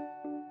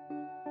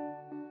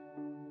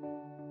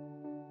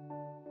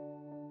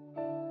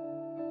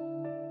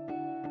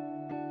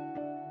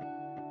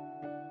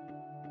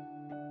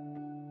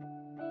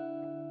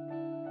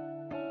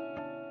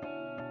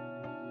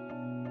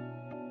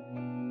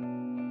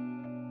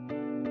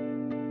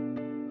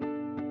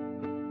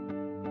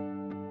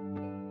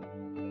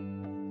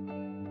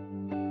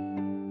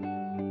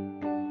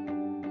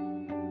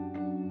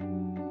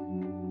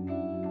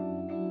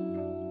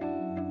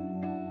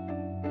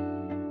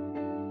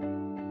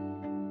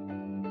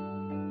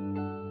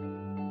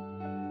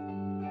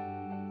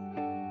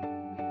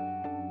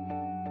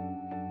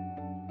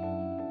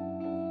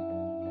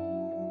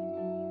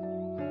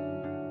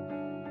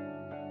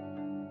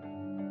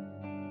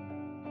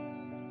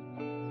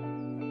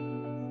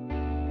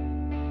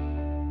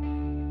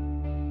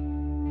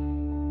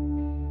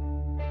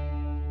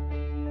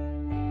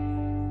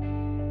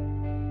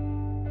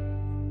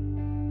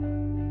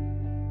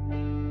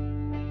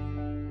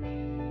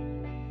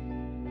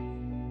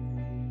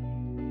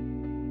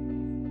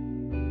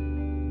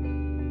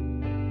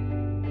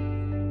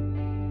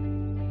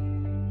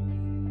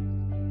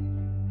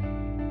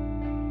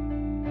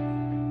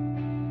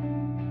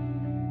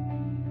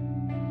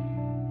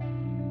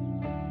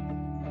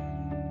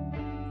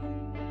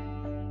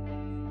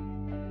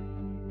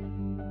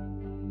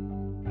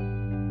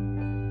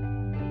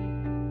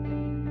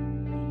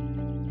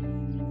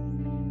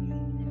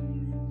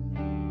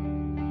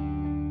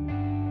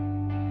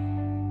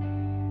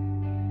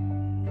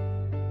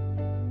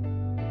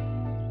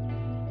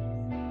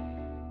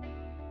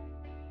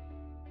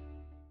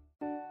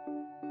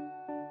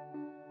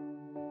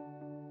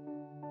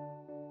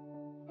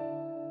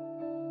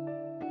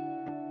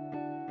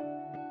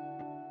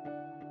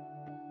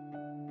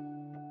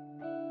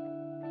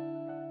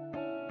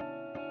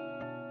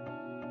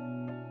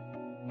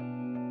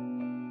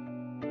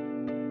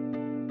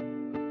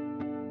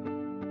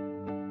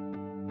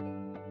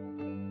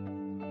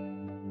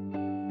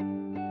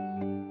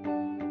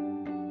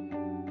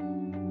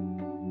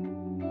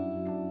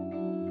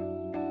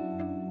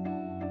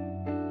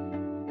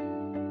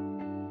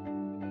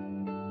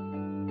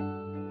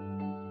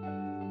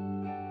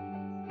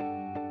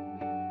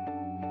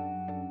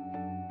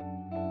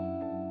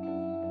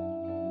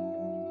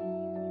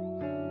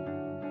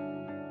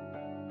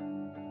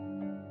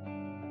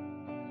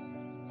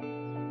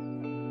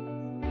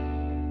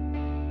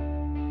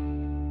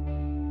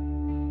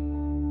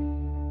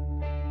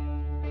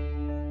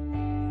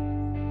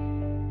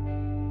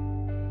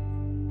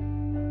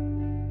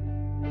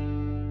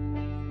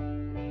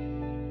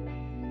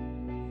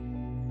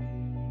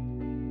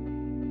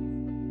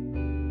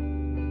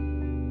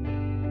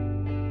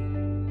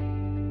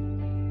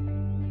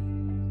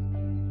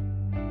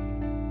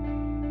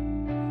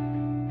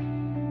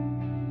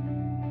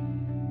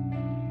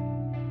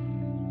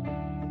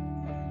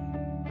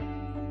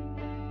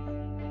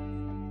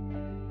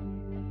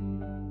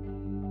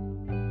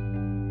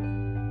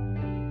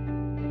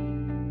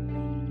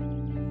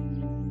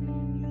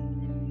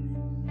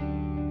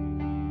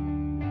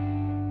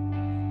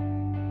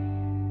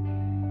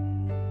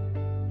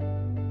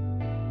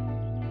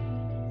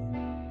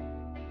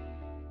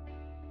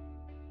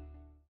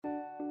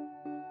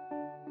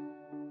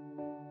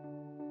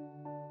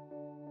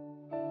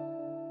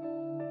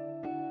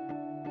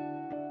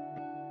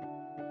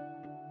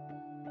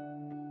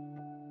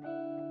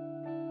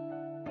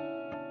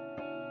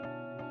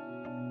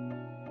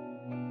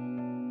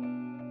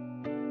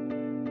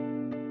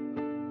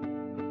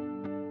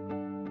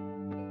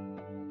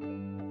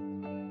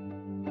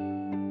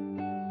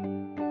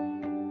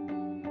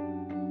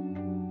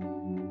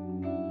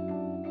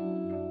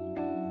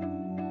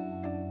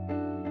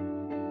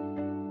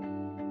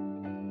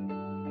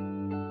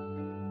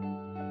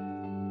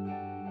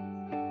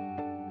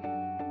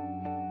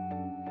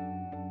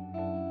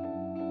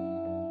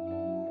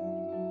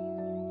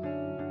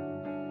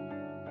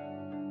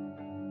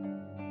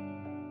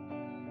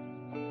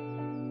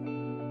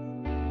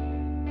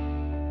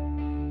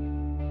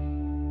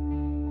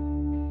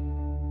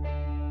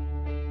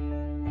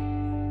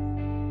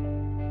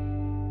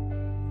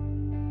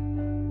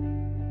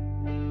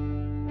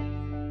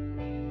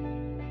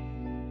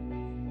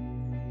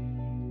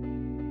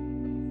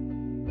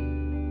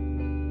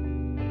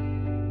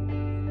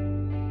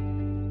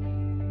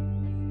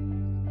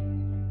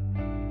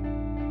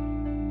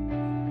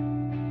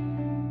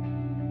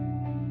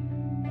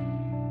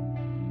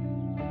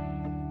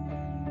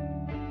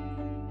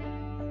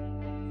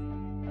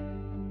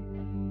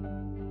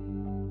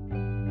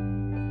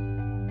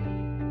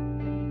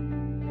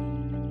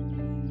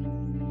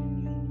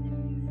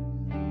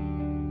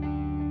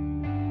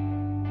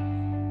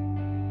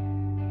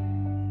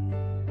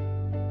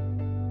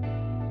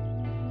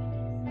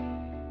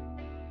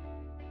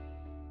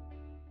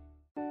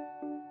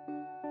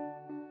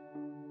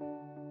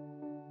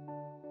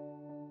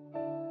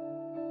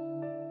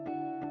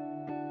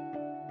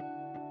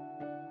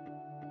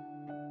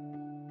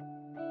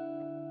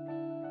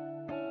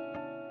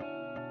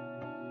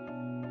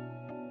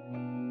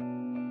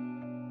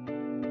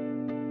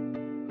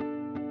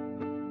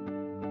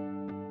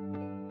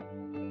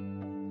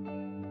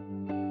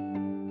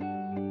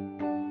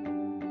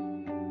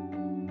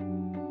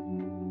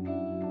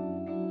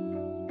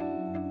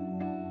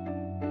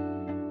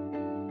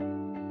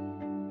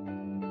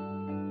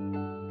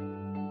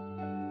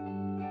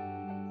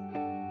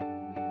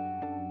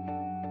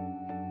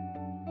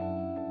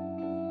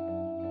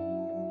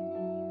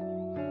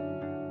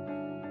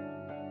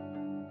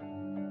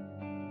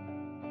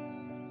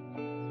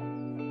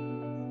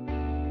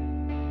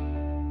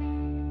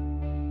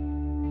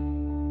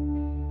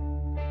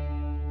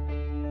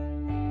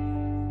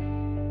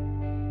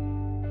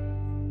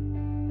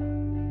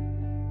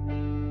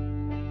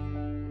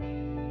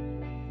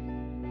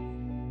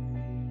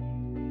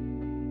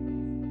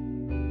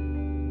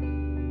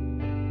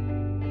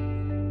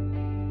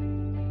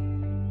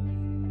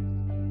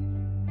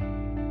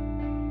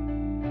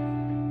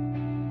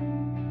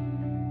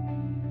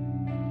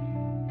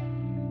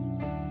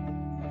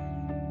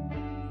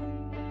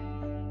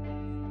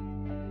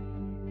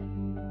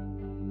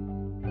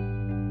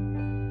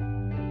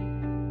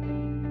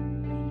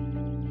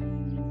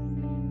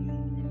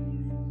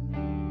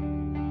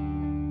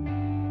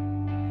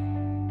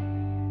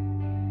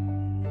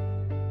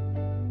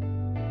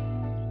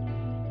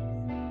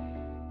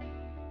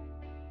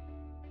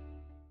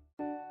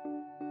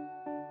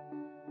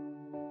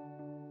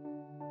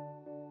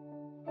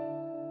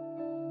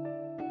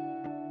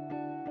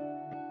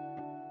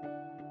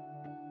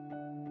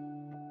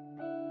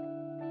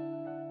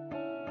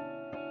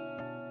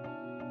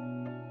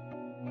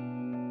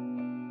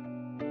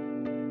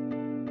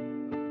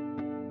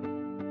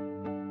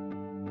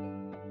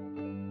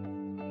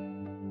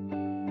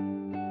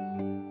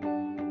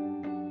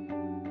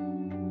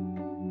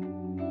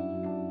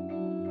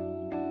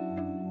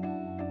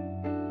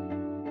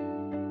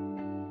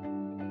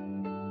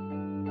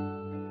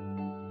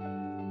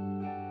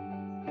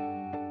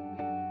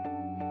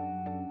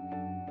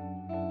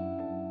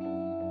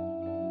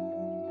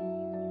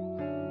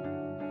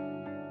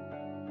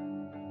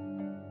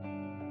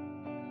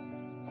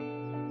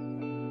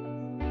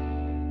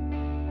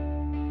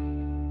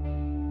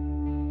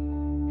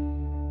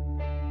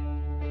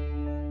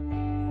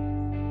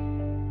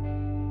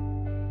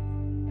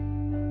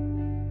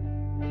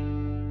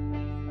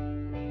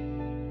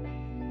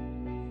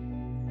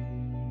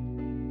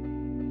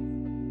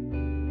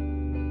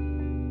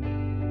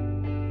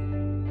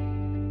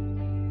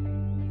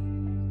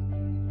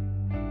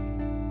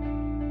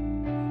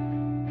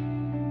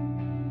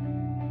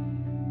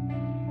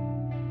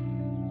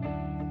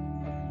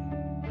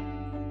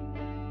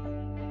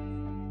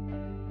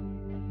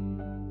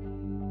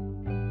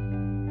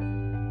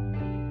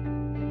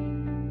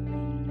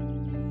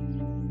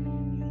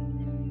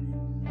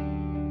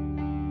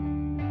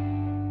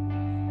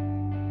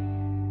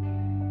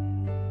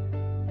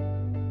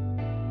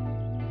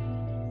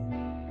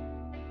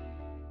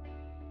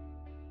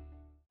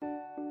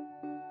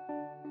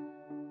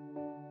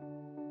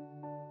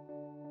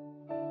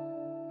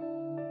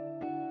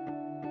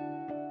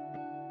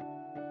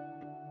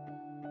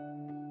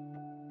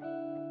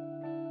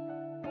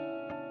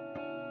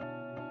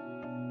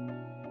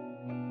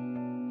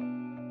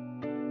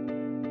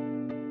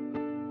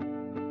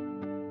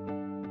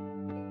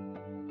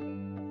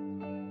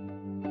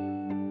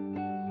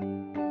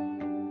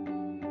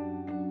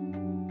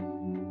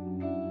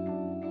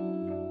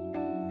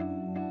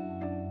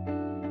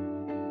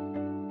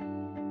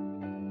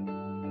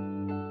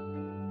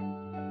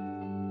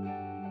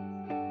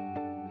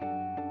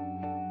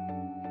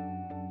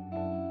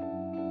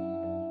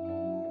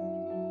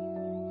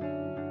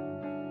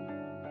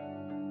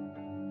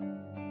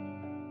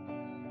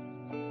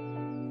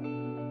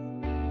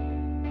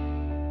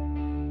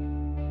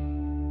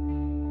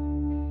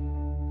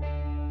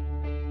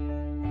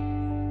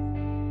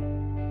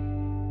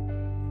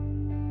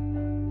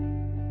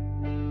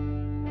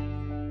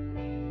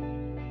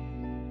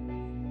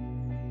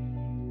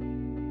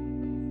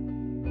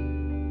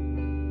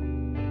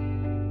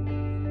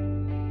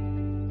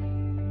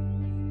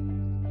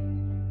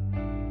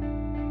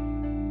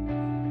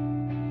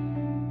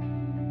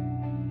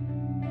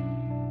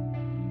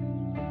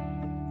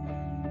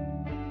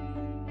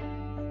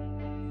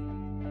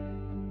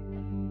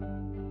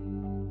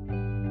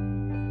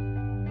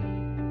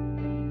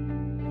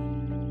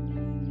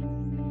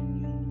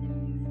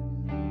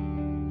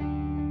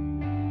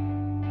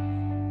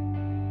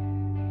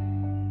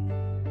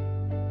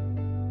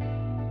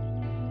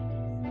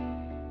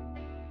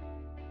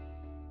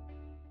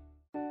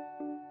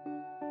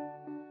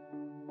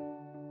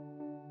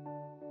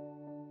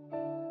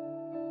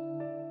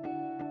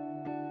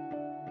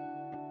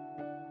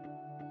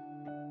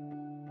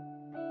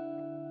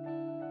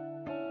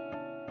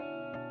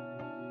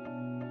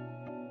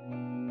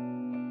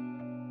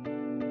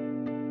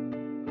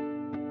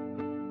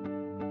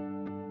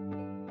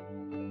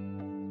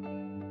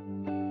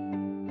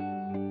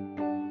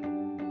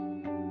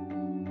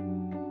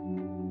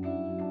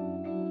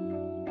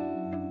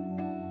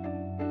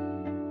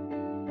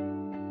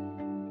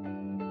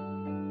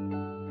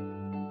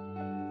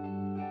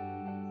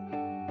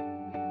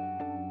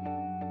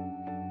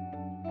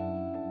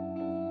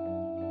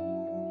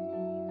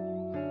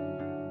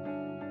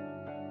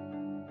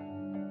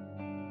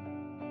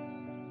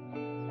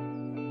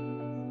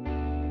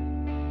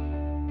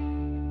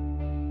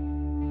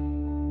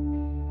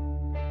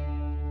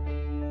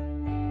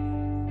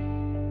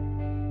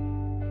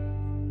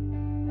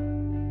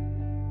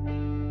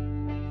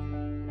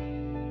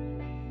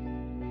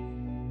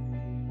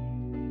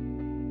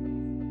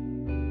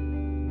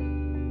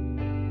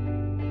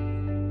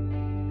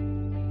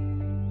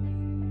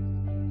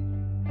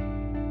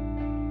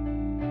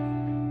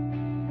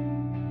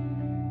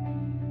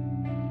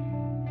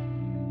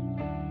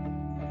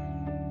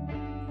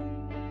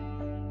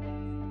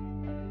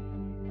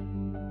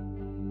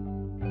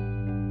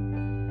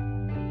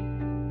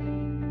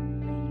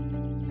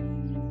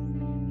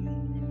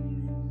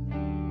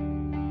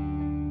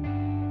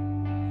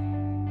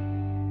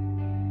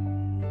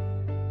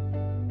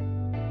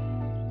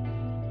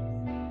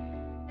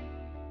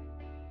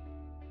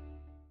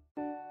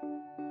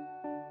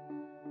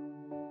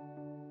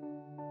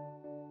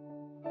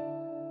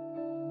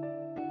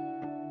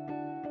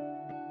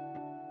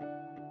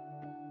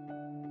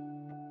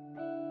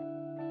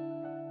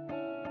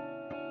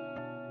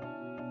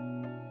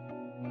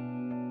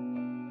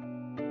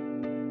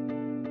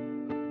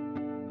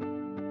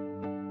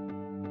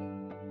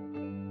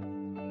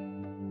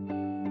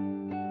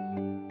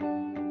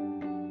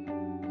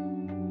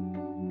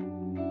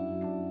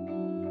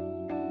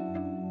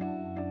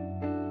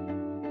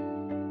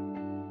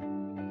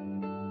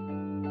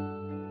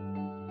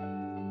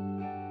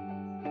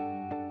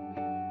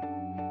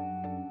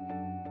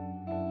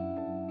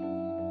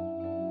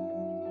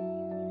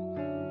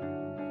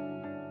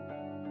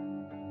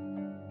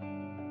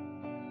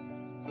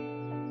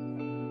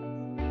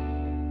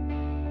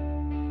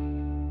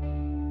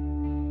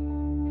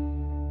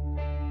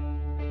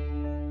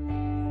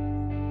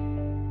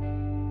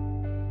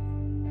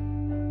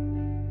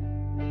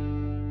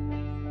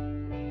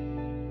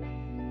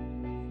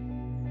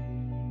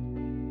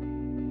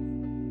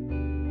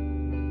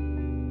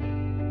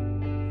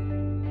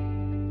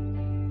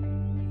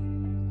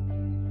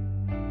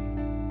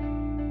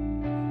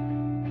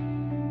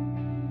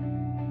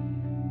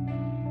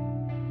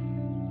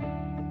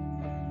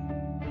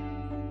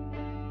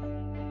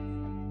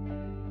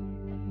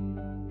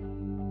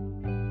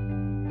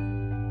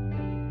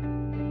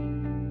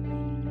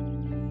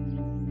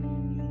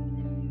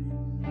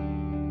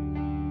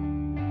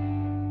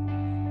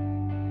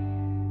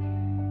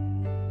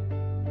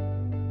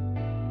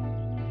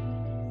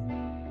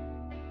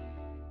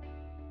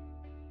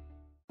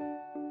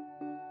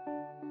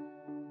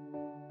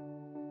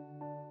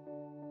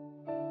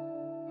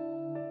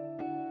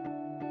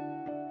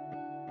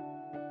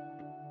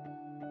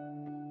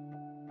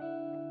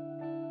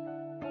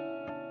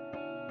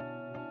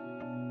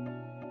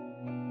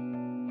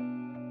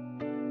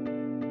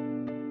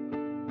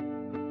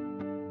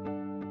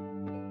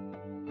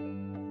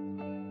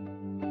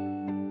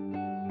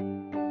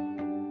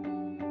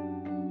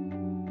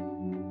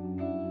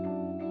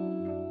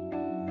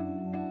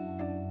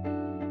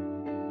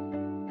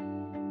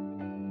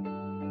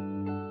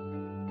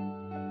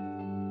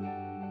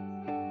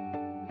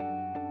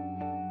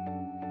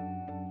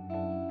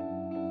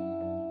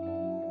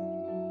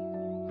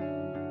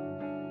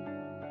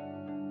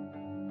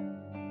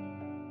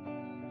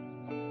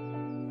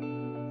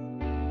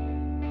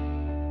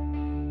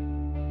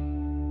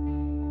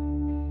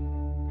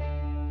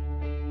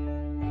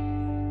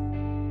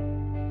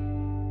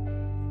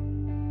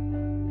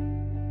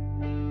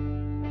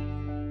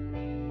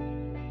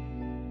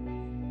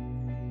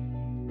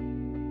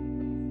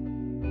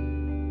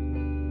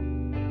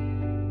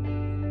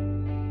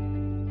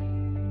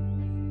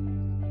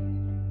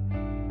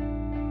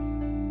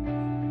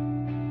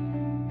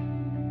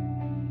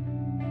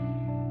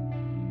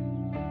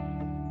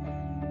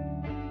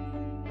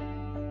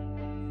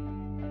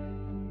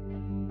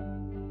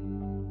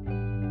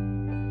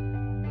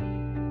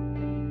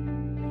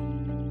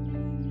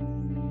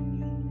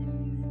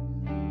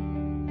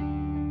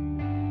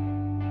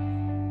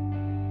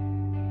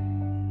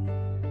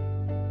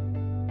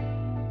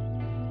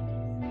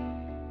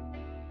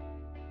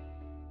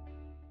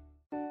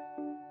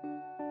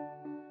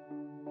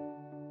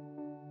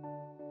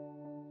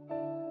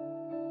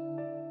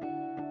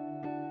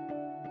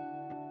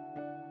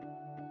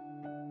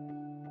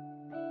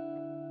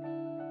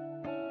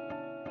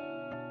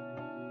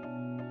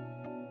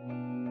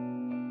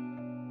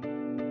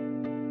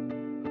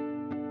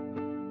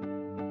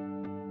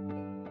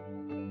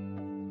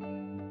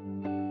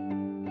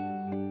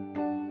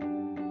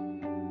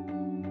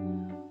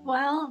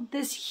 Well,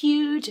 this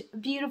huge,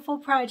 beautiful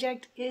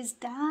project is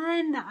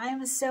done.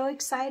 I'm so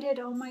excited.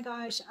 Oh my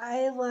gosh,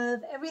 I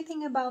love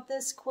everything about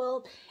this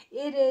quilt.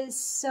 It is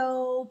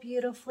so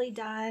beautifully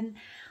done.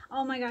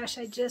 Oh my gosh,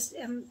 I just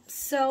am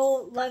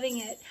so loving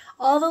it.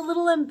 All the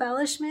little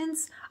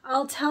embellishments,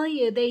 I'll tell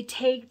you, they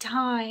take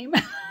time.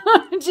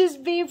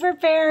 Just be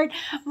prepared.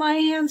 My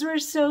hands were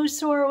so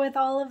sore with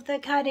all of the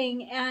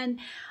cutting, and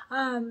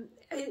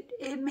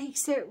it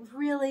makes it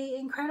really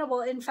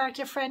incredible. In fact,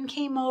 a friend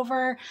came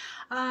over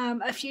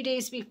a few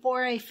days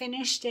before I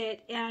finished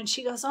it, and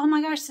she goes, oh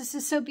my gosh, this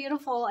is so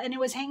beautiful. And it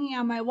was hanging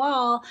on my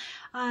wall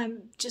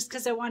just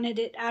because I wanted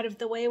it out of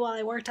the way while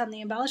I worked on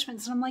the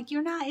embellishments. And I'm like,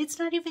 it's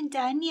not even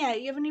done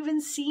yet. You haven't even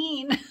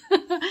seen.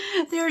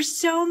 There's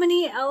so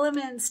many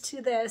elements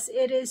to this.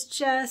 It is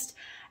just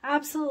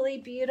absolutely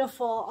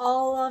beautiful.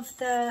 All of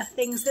the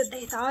things that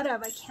they thought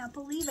of. I can't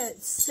believe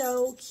it.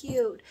 So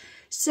cute.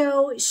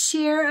 So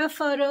share a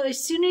photo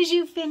as soon as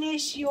you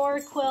finish your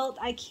quilt.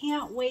 I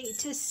can't wait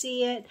to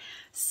see it.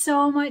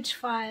 So much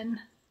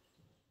fun.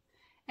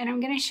 And I'm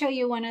going to show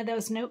you one of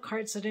those note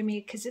cards that I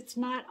made because it's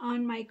not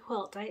on my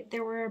quilt.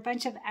 There were a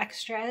bunch of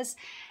extras,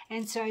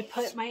 and so I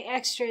put my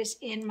extras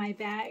in my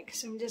bag.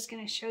 So I'm just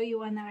going to show you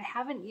one that I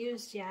haven't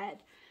used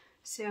yet.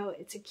 So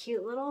it's a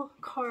cute little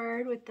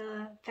card with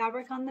the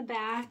fabric on the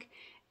back,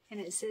 and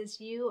it says,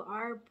 "You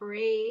are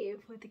brave,"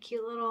 with a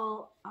cute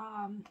little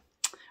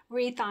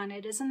wreath on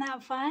it. Isn't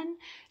that fun?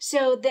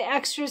 So the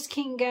extras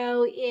can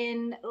go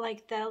in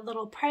like the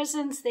little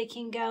presents. They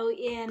can go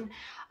in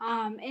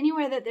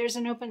anywhere that there's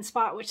an open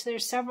spot, which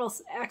there's several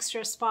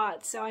extra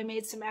spots. So I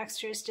made some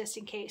extras just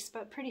in case,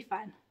 but pretty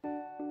fun.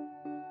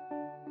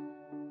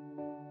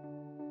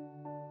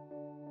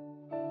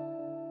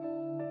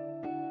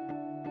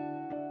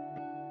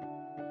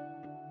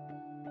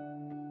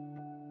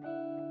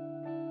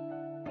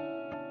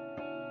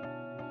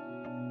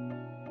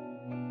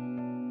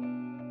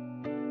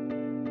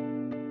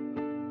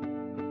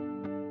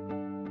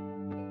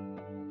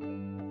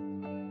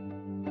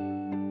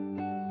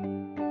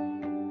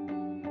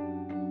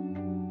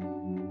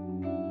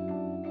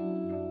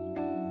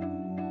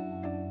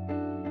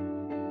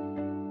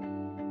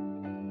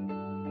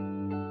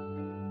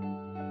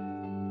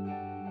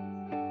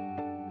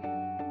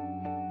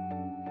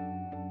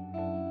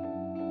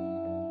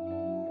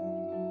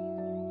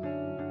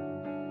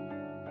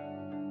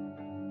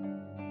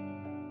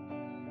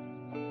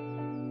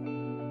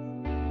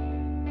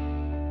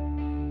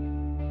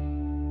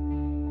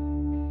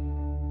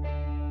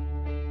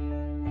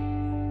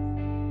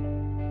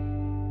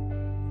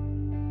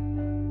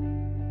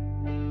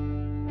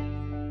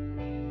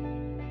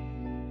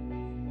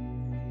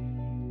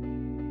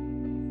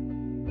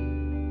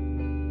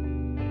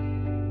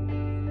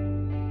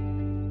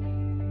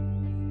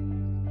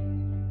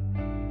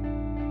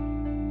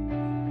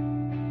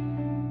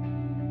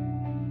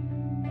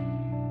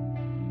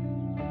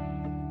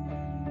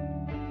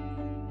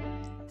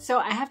 So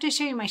I have to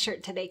show you my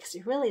shirt today because I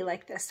really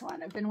like this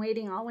one. I've been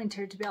waiting all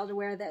winter to be able to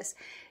wear this.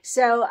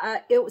 So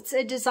it's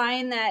a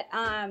design that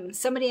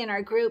somebody in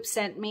our group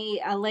sent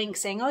me a link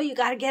saying, oh, you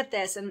got to get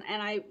this. And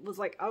I was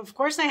like, of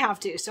course I have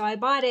to. So I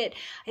bought it.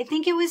 I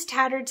think it was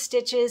tattered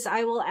stitches.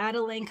 I will add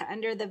a link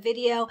under the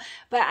video,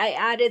 but I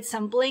added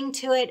some bling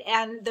to it.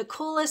 And the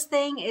coolest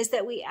thing is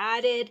that we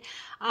added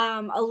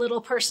a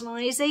little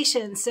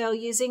personalization. So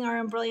using our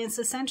Embrilliance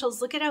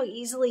Essentials, look at how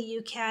easily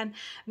you can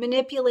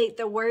manipulate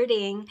the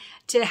wording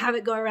to have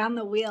it go around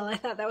the wheel. I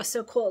thought that was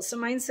so cool. So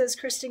mine says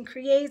Cristin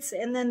Creates,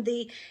 and then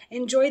the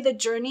Enjoy the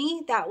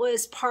Journey, that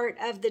was part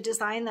of the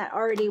design that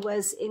already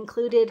was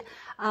included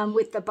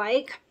with the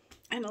bike.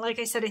 And like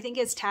I said, I think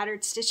it's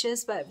tattered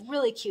stitches, but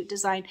really cute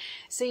design.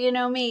 So you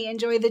know me,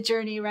 enjoy the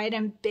journey, right?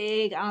 I'm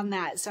big on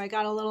that. So I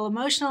got a little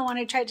emotional when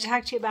I tried to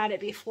talk to you about it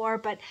before,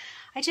 but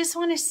I just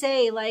want to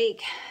say,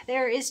 like,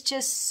 there is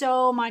just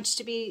so much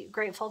to be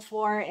grateful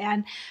for,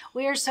 and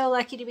we are so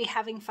lucky to be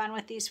having fun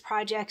with these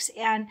projects.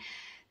 And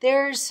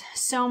there's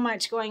so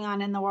much going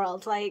on in the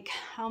world. Like,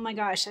 oh my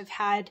gosh, I've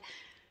had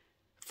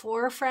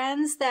 4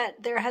 friends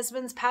that their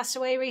husbands passed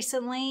away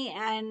recently,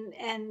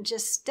 and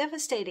just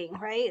devastating,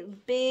 right?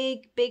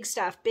 Big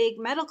stuff, big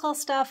medical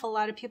stuff. A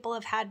lot of people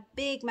have had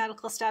big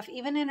medical stuff,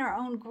 even in our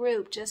own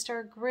group, just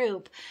our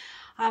group.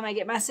 I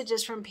get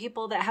messages from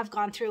people that have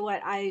gone through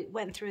what I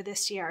went through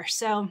this year.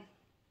 So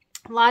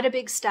a lot of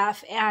big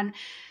stuff, and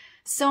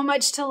so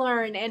much to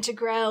learn and to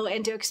grow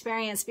and to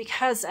experience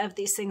because of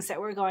these things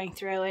that we're going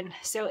through. And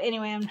so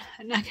anyway, I'm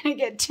not going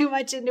to get too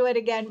much into it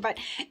again, but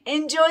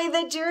enjoy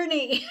the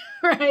journey,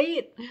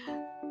 right?